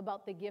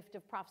about the gift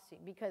of prophecy,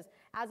 because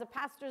as a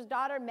pastor's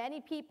daughter, many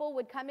people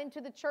would come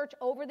into the church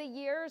over the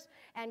years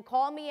and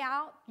call me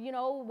out,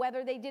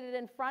 whether they did it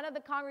in front of the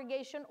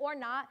congregation or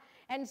not,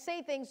 and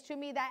say things to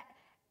me that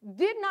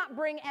did not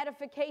bring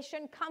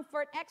edification,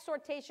 comfort,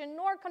 exhortation,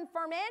 nor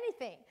confirm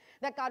anything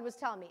that God was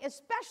telling me,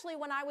 especially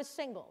when I was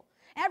single.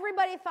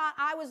 Everybody thought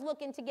I was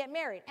looking to get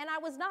married, and I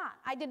was not.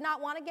 I did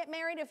not want to get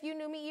married. If you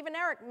knew me, even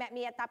Eric met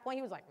me at that point.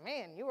 He was like,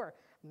 man, you were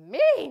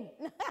mean.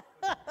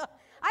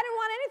 I didn't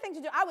want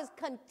anything to do. I was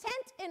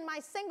content in my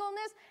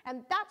singleness,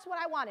 and that's what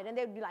I wanted. And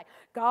they would be like,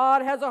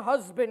 God has a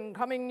husband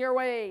coming your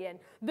way, and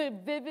the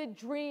vivid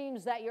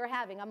dreams that you're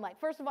having. I'm like,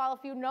 first of all,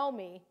 if you know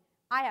me,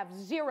 I have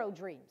 0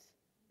 dreams.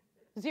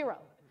 0.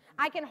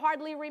 I can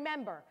hardly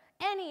remember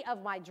any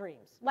of my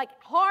dreams. Like,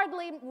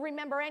 hardly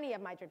remember any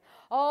of my dreams.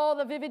 Oh,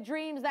 the vivid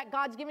dreams that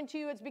God's given to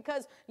you, it's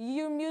because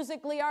you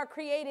musically are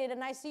created,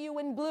 and I see you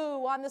in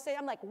blue on the stage.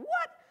 I'm like,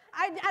 what?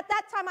 At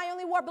that time, I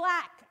only wore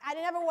black. I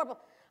never wore black.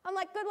 I'm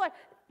like, good Lord,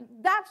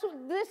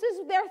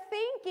 they're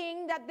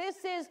thinking that this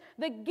is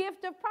the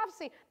gift of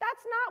prophecy.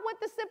 That's not what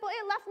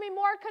it left me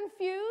more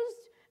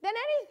confused than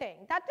anything.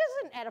 That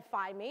doesn't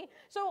edify me.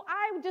 So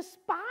I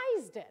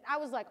despised it. I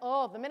was like,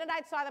 oh, the minute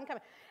I saw them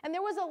coming. And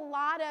there was a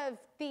lot of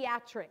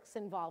theatrics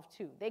involved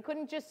too. They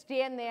couldn't just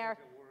stand there.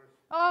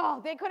 Oh,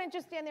 they couldn't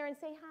just stand there and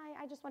say,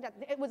 hi, I just want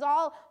to. It was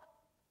all.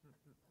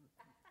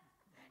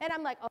 And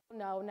I'm like, oh,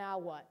 no, now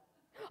what?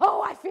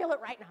 Oh, I feel it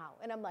right now.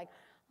 And I'm like,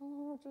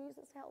 oh,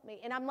 Jesus, help me.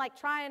 And I'm like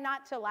trying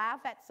not to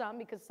laugh at some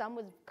because some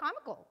was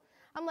comical.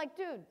 I'm like,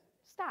 dude,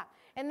 stop.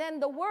 And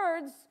then the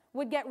words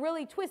would get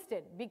really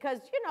twisted because,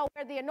 you know,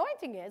 where the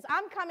anointing is.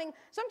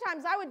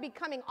 Sometimes I would be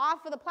coming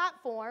off of the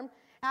platform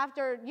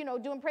after, you know,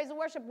 doing praise and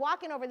worship,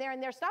 walking over there,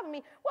 and they're stopping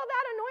me. Well,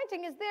 that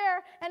anointing is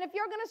there, and if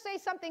you're going to say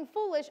something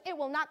foolish, it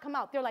will not come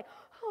out. They're like,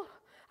 oh,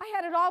 I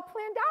had it all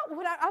planned out,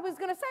 what I was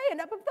going to say, and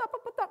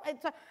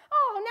it's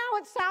now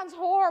it sounds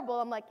horrible.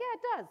 I'm like, yeah,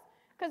 it does.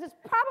 Because it's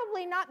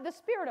probably not the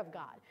Spirit of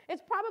God.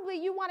 It's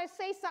probably you want to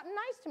say something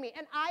nice to me,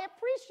 and I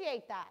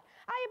appreciate that.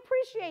 I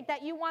appreciate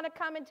that you want to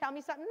come and tell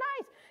me something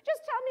nice.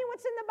 Just tell me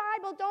what's in the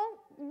Bible. Don't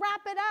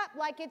wrap it up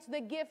like it's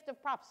the gift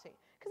of prophecy,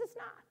 because it's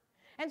not.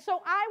 And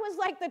so I was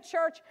like the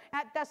church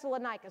at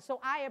Thessalonica. So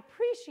I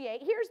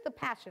appreciate, here's the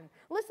passion.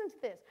 Listen to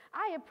this.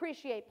 I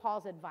appreciate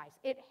Paul's advice.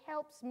 It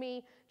helps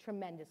me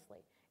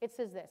tremendously. It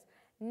says this,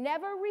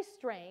 never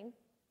restrain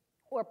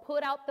or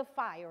put out the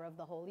fire of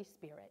the Holy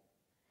Spirit.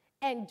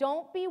 And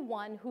don't be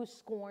one who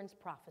scorns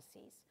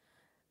prophecies,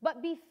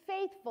 but be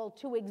faithful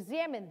to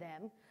examine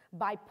them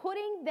by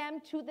putting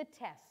them to the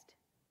test.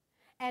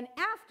 And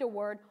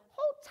afterward,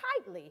 hold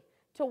tightly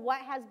to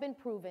what has been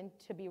proven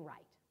to be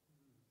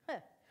right.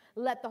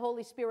 Let the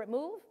Holy Spirit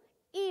move,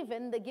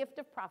 even the gift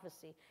of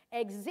prophecy.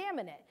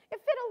 Examine it. If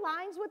it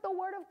aligns with the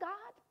Word of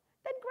God,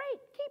 then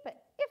great, keep it.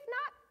 If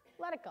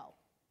not, let it go.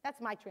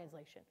 That's my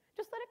translation.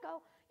 Just let it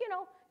go. You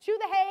know, chew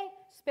the hay,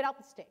 spit out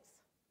the sticks,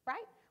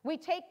 right? We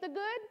take the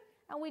good,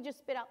 and we just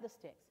spit out the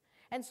sticks.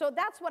 And so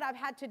that's what I've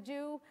had to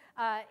do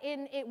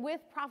with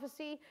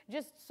prophecy,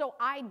 just so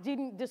I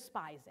didn't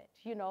despise it,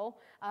 you know.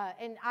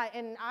 And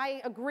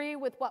I agree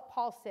with what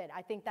Paul said.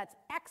 I think that's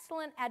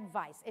excellent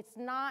advice. It's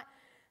not,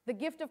 the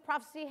gift of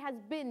prophecy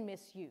has been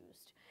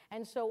misused.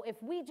 And so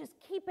if we just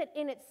keep it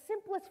in its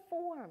simplest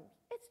form,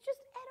 it's just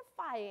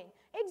edifying,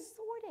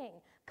 exhorting,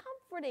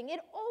 comforting. It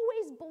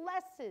always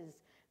blesses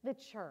the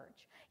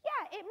church.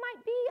 Yeah, it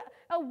might be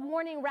a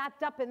warning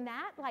wrapped up in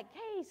that, like,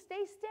 hey,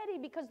 stay steady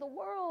because the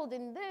world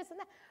and this and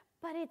that.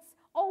 But it's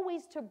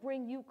always to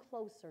bring you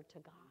closer to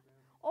God.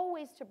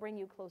 Always to bring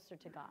you closer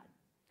to God.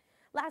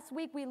 Last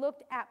week we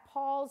looked at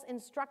Paul's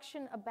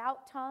instruction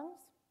about tongues.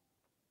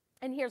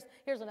 And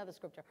here's another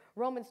scripture,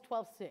 Romans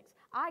 12:6.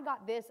 I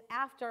got this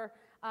after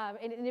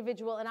an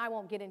individual, and I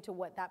won't get into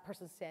what that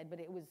person said, but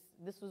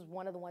this was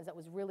one of the ones that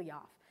was really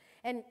off.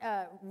 And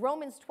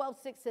Romans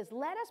 12:6 says,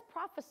 let us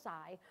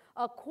prophesy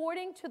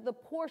according to the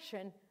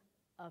portion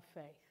of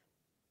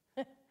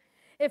faith.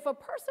 If a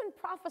person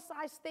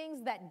prophesies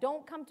things that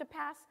don't come to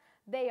pass,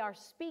 they are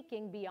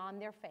speaking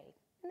beyond their faith.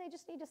 And they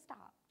just need to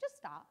stop. Just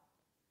stop.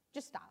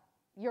 Just stop.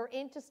 You're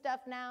into stuff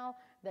now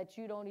that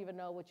you don't even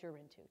know what you're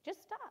into.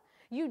 Just stop.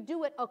 You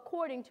do it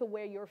according to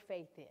where your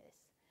faith is.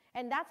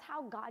 And that's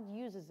how God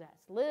uses us,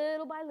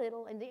 little by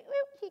little. And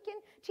he can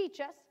teach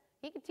us.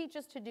 He can teach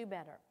us to do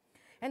better.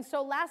 And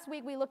so last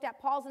week we looked at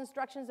Paul's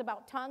instructions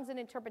about tongues and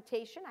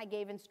interpretation. I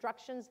gave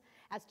instructions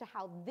as to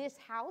how this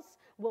house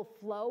will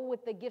flow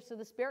with the gifts of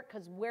the Spirit,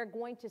 because we're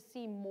going to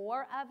see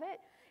more of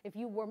it. If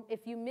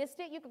you missed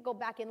it, you could go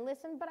back and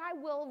listen, but I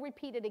will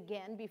repeat it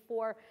again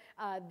before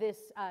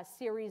this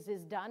series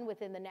is done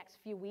within the next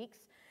few weeks.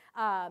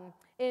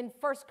 In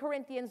 1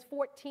 Corinthians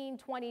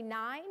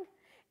 14:29,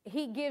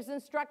 he gives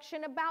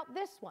instruction about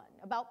this one,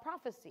 about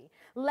prophecy.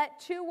 Let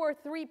 2 or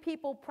 3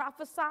 people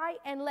prophesy,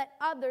 and let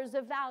others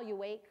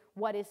evaluate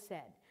what is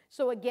said.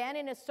 So again,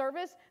 in a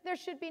service, there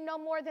should be no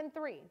more than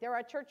 3. There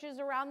are churches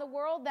around the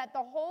world that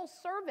the whole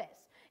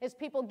service is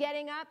people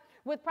getting up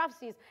with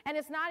prophecies. And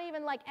it's not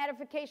even like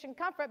edification,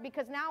 comfort,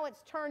 because now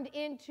it's turned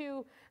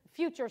into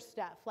future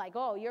stuff. Like,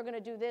 oh, you're going to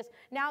do this.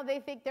 Now they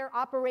think they're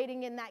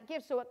operating in that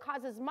gift, so it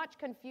causes much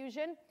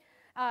confusion.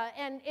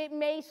 And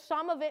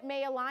some of it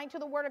may align to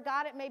the Word of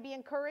God. It may be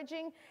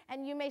encouraging.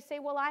 And you may say,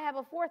 well, I have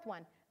a 4th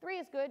one. 3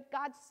 is good.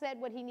 God said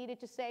what he needed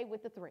to say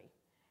with the 3.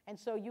 And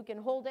so you can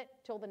hold it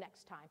till the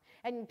next time.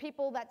 And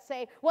people that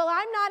say, well,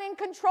 I'm not in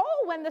control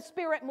when the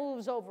Spirit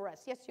moves over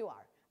us. Yes, you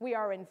are. We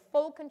are in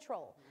full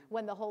control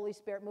when the Holy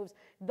Spirit moves.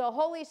 The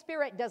Holy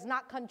Spirit does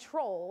not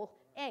control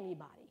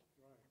anybody.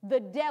 The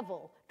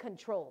devil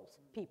controls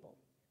people.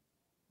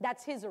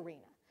 That's his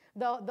arena.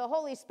 The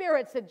Holy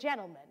Spirit's a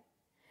gentleman.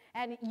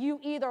 And you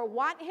either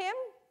want him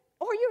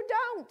or you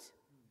don't.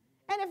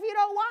 And if you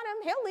don't want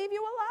him, he'll leave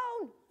you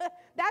alone.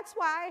 That's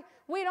why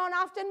we don't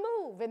often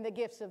move in the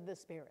gifts of the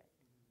Spirit.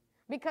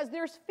 Because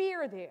there's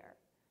fear there.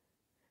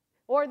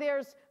 Or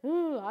there's,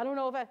 I don't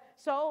know if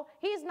so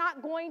he's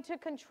not going to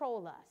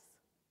control us.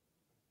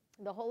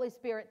 The Holy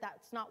Spirit,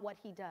 that's not what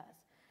he does.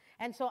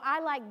 And so I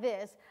like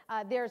this.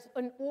 There's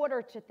an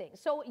order to things.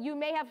 So you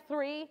may have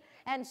 3,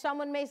 and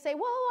someone may say,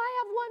 well,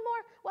 I have 1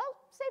 more. Well,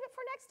 save it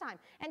for next time.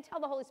 And tell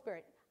the Holy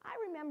Spirit, I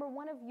remember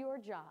one of your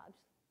jobs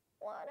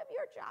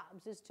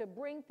is to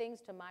bring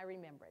things to my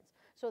remembrance.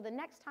 So the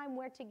next time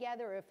we're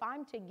together, if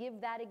I'm to give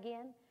that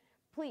again,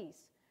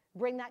 please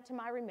bring that to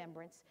my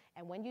remembrance,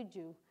 and when you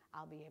do,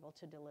 I'll be able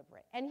to deliver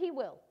it. And he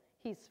will.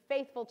 He's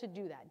faithful to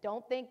do that.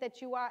 Don't think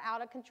that you are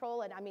out of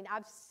control. And I mean,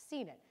 I've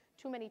seen it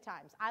too many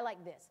times. I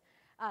like this.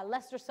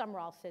 Lester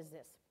Sumrall says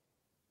this,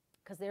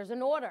 because there's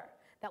an order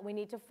that we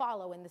need to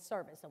follow in the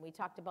service, and we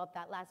talked about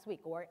that last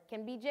week, or it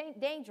can be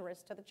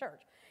dangerous to the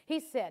church. He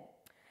said,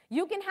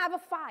 you can have a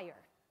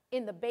fire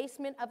in the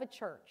basement of a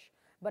church,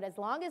 but as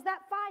long as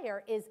that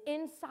fire is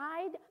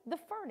inside the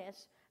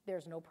furnace,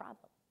 there's no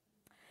problem.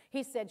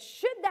 He said,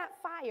 should that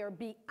fire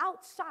be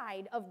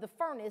outside of the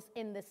furnace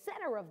in the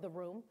center of the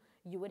room,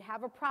 you would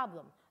have a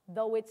problem.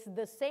 Though it's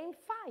the same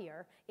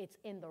fire, it's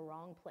in the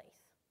wrong place.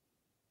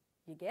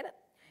 You get it?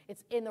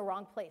 It's in the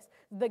wrong place.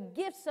 The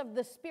gifts of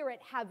the Spirit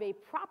have a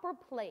proper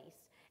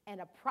place and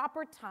a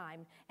proper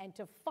time, and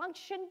to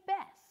function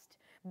best,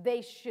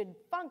 they should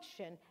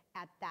function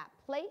at that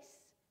place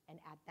and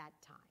at that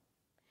time.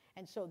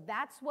 And so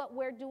that's what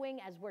we're doing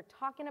as we're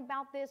talking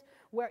about this.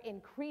 We're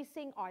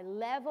increasing our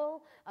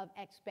level of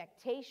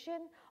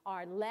expectation,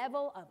 our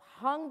level of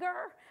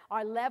hunger,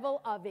 our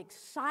level of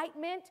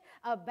excitement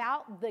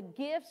about the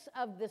gifts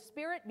of the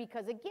Spirit,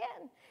 because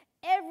again,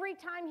 every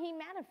time he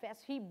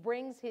manifests, he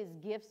brings his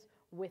gifts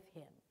with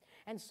him.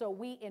 And so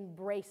we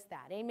embrace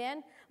that.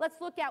 Amen.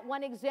 Let's look at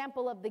one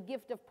example of the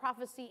gift of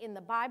prophecy in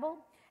the Bible.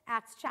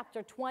 Acts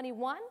chapter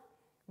 21,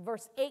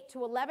 verse 8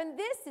 to 11.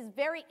 This is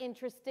very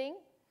interesting.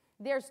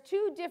 There's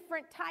 2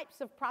 different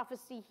types of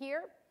prophecy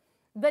here.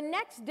 The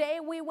next day,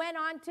 we went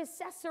on to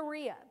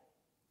Caesarea.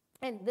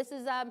 And this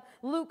is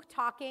Luke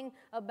talking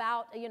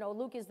about,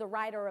 Luke is the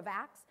writer of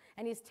Acts,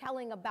 and he's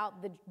telling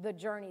about the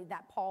journey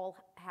that Paul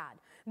had.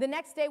 The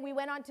next day, we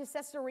went on to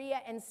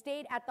Caesarea and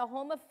stayed at the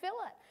home of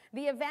Philip,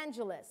 the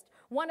evangelist,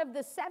 one of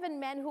the 7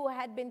 men who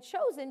had been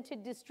chosen to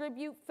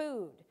distribute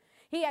food.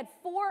 He had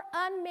 4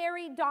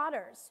 unmarried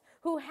daughters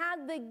who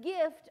had the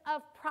gift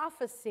of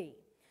prophecy.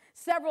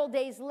 Several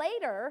days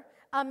later,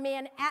 a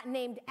man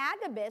named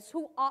Agabus,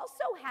 who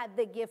also had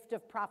the gift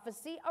of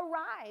prophecy,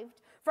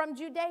 arrived from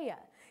Judea.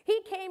 He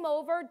came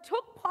over,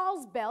 took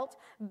Paul's belt,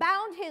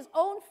 bound his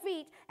own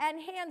feet and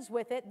hands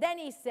with it. Then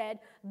he said,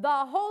 the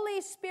Holy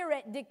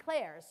Spirit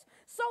declares,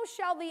 so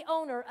shall the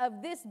owner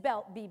of this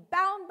belt be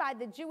bound by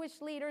the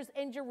Jewish leaders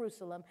in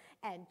Jerusalem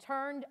and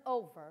turned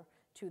over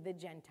to the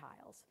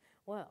Gentiles.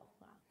 Well,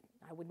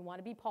 I wouldn't want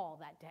to be Paul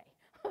that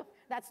day.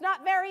 That's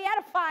not very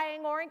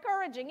edifying or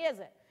encouraging, is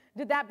it?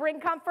 Did that bring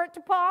comfort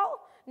to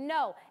Paul?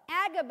 No.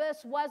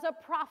 Agabus was a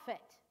prophet.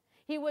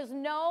 He was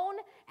known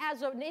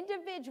as an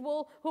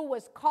individual who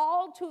was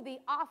called to the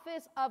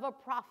office of a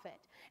prophet.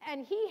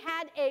 And he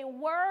had a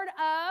word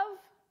of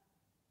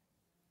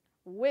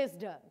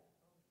wisdom.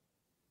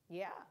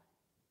 Yeah.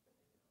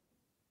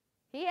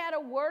 He had a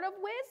word of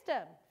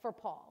wisdom for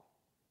Paul.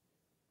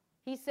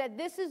 He said,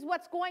 this is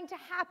what's going to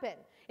happen.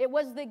 It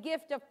was the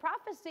gift of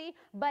prophecy,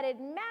 but it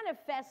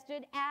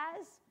manifested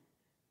as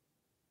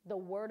the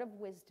word of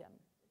wisdom.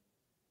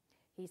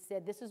 He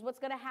said, this is what's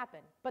going to happen.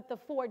 But the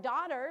 4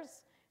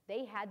 daughters,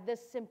 they had the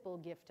simple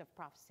gift of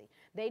prophecy.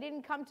 They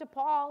didn't come to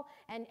Paul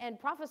and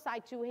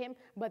prophesy to him,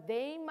 but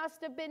they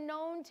must have been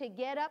known to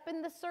get up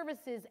in the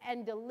services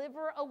and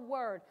deliver a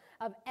word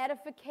of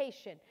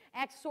edification,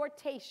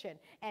 exhortation,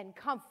 and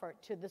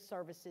comfort to the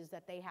services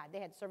that they had.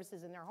 They had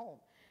services in their home,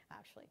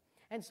 actually.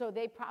 And so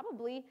they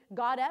probably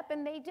got up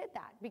and they did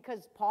that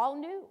because Paul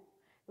knew,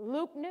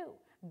 Luke knew,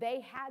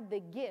 they had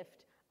the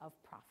gift of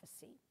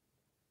prophecy.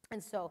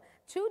 And so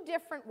 2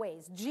 different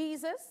ways.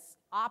 Jesus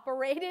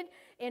operated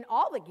in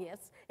all the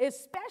gifts,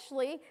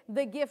 especially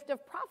the gift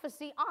of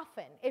prophecy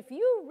often. If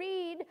you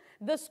read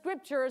the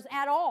scriptures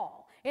at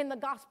all in the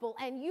gospel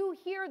and you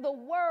hear the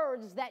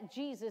words that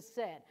Jesus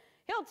said,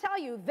 he'll tell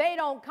you, they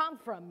don't come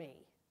from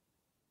me.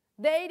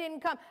 They didn't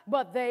come,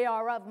 but they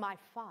are of my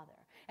Father.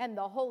 And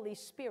the Holy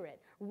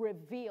Spirit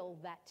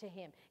revealed that to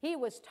him. He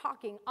was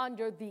talking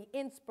under the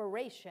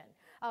inspiration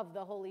of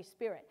the Holy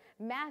Spirit.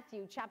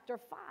 Matthew chapter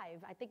 5,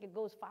 I think it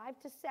goes 5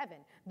 to 7,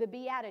 the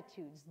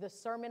Beatitudes, the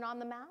Sermon on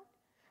the Mount.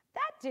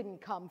 That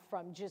didn't come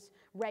from just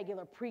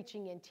regular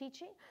preaching and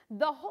teaching.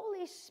 The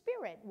Holy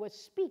Spirit was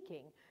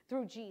speaking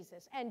through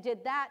Jesus. And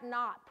did that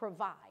not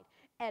provide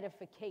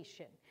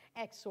edification,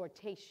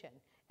 exhortation,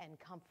 and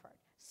comfort?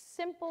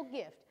 Simple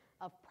gift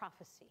of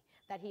prophecy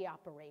that he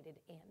operated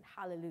in.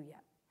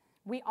 Hallelujah.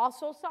 We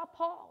also saw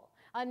Paul.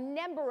 A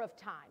number of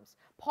times,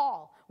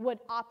 Paul would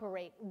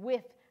operate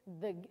with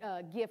the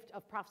gift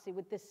of prophecy,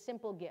 with this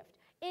simple gift.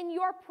 In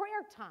your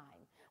prayer time,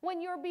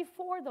 when you're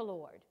before the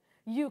Lord,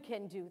 you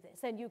can do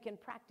this and you can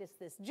practice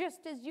this.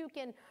 Just as you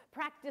can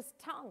practice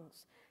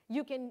tongues,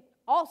 you can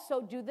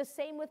also do the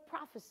same with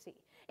prophecy.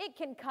 It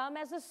can come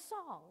as a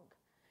song.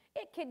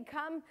 It can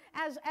come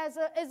as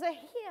a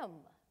hymn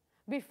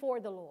before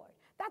the Lord.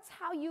 That's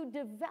how you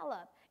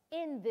develop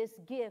in this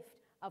gift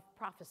of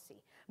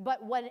prophecy.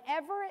 But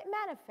whenever it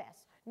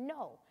manifests,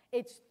 no,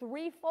 its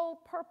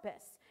threefold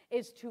purpose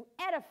is to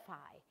edify,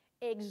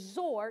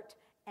 exhort,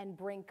 and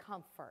bring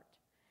comfort.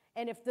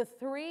 And if the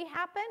three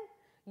happen,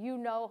 you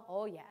know,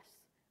 oh yes,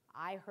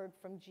 I heard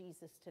from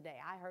Jesus today.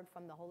 I heard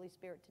from the Holy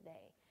Spirit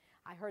today.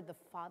 I heard the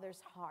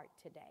Father's heart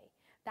today.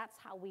 That's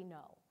how we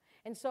know.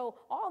 And so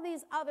all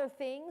these other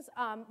things,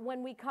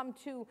 when we come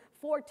to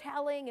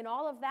foretelling and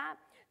all of that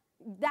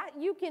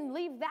you can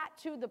leave that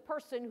to the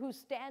person who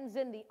stands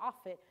in the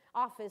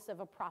office of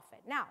a prophet.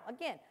 Now,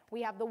 again,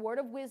 we have the word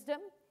of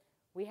wisdom.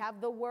 We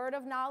have the word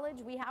of knowledge.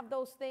 We have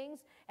those things,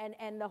 and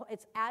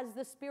it's as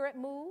the Spirit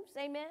moves,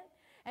 amen?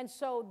 And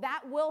so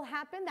that will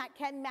happen. That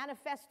can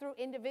manifest through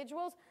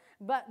individuals.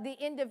 But the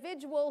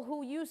individual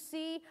who you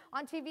see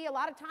on TV, a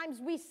lot of times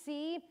we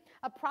see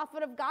a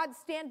prophet of God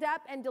stand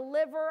up and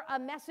deliver a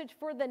message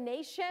for the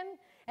nation,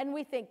 and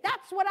we think,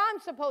 that's what I'm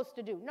supposed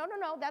to do. No,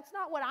 that's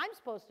not what I'm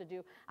supposed to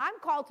do. I'm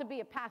called to be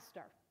a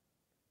pastor.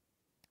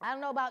 I don't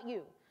know about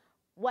you.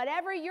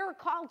 Whatever you're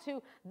called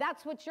to,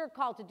 that's what you're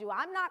called to do.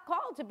 I'm not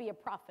called to be a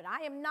prophet.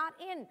 I am not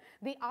in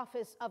the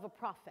office of a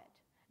prophet.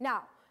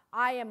 Now,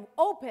 I am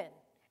open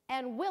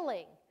and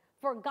willing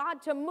for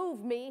God to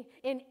move me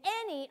in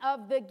any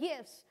of the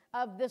gifts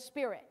of the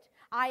Spirit.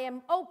 I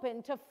am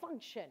open to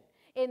function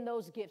in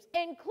those gifts,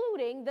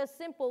 including the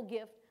simple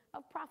gift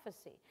of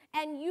prophecy.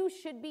 And you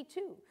should be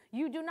too.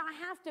 You do not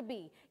have to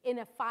be in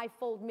a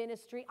fivefold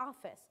ministry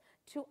office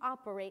to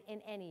operate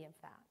in any of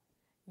that.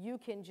 You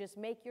can just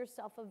make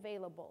yourself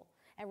available.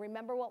 And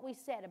remember what we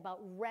said about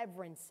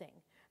reverencing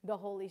the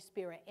Holy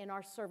Spirit in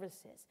our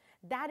services.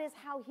 That is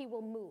how he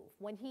will move.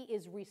 When he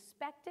is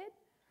respected,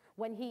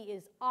 when he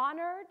is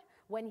honored,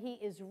 when he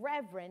is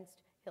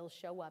reverenced, he'll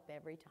show up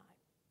every time.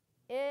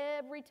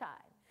 Every time.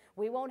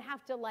 We won't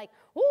have to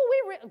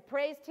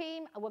praise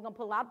team, we're going to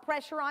put a lot of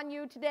pressure on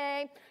you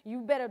today.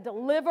 You better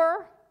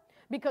deliver,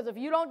 because if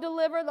you don't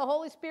deliver, the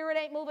Holy Spirit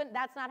ain't moving.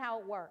 That's not how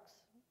it works.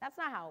 That's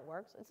not how it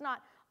works.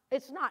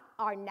 It's not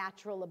our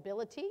natural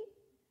ability.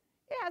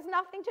 It has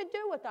nothing to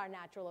do with our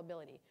natural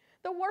ability.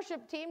 The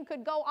worship team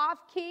could go off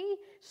key,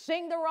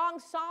 sing the wrong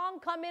song,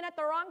 come in at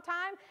the wrong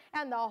time,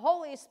 and the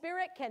Holy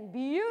Spirit can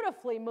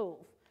beautifully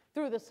move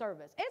through the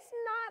service. It's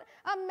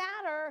not a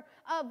matter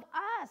of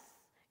us.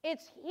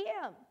 It's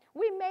him.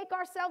 We make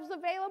ourselves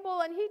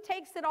available, and he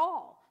takes it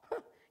all.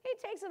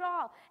 He takes it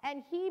all,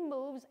 and he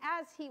moves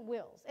as he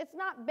wills. It's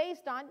not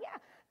based on,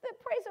 the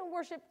praise and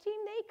worship team,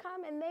 they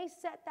come and they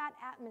set that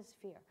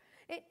atmosphere.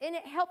 And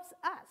it helps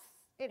us.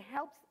 It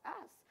helps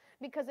us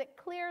because it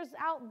clears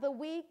out the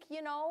week.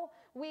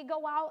 We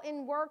go out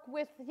and work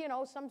with,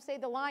 some say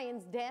the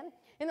lion's den.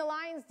 In the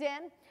lion's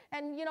den,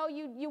 and,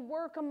 you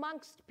work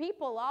amongst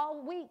people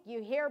all week.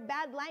 You hear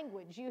bad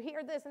language. You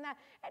hear this and that.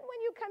 And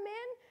when you come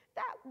in,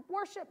 that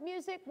worship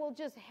music will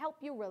just help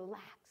you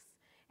relax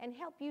and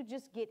help you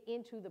just get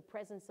into the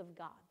presence of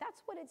God.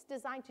 That's what it's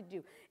designed to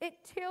do. It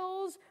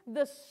tills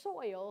the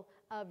soil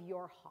of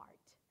your heart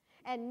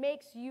and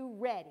makes you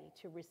ready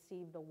to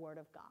receive the word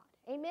of God.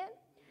 Amen?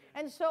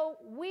 And so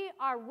we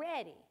are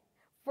ready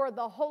for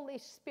the Holy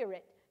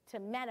Spirit to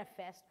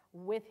manifest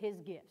with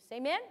his gifts.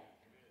 Amen?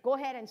 Go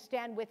ahead and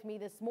stand with me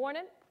this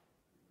morning.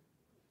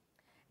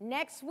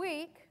 Next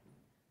week,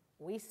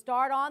 we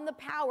start on the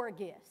power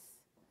gifts.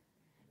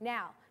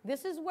 Now,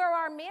 this is where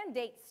our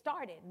mandate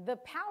started. The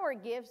power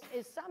gifts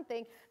is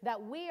something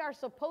that we are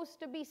supposed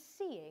to be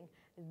seeing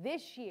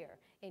this year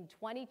in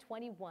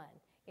 2021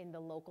 in the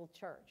local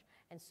church.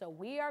 And so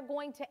we are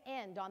going to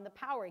end on the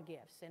power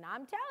gifts. And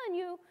I'm telling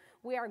you,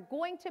 we are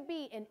going to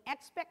be in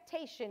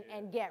expectation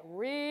and get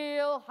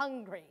real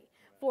hungry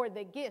for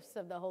the gifts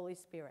of the Holy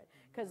Spirit.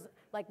 Because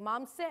like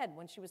Mom said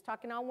when she was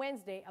talking on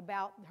Wednesday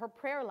about her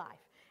prayer life,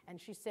 and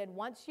she said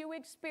once you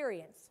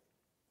experience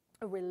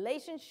a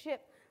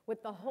relationship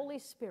with the Holy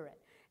Spirit,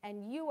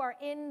 and you are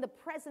in the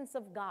presence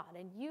of God,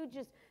 and you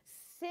just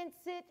sense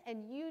it,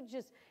 and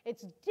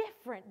it's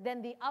different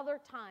than the other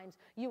times,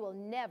 you will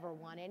never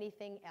want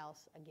anything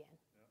else again.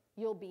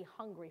 Yeah. You'll be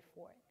hungry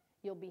for it.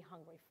 You'll be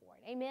hungry for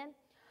it. Amen?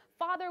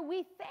 Father,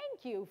 we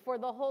thank you for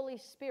the Holy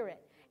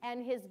Spirit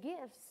and his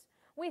gifts.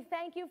 We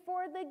thank you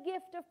for the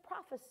gift of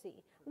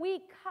prophecy.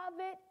 We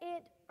covet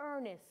it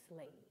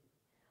earnestly.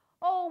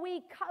 Oh,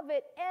 we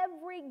covet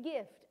every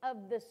gift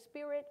of the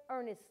Spirit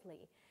earnestly.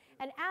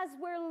 And as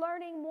we're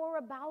learning more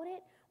about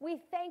it, we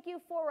thank you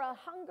for a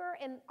hunger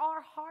in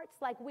our hearts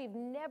like we've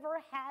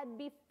never had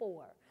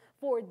before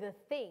for the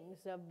things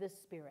of the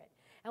Spirit.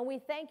 And we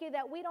thank you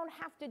that we don't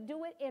have to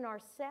do it in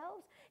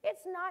ourselves.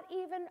 It's not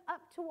even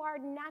up to our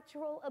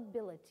natural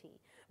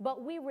ability,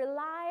 but we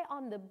rely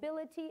on the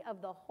ability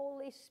of the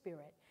Holy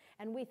Spirit.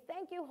 And we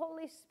thank you,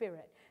 Holy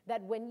Spirit,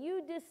 that when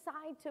you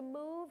decide to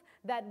move,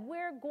 that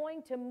we're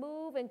going to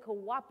move in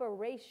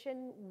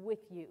cooperation with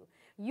you.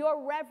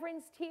 You're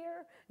reverenced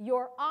here,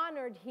 you're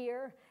honored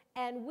here,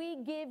 and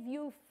we give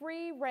you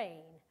free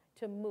reign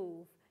to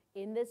move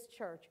in this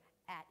church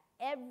at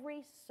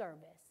every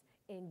service.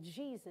 In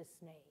Jesus'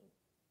 name,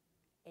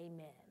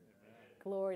 amen. Glory.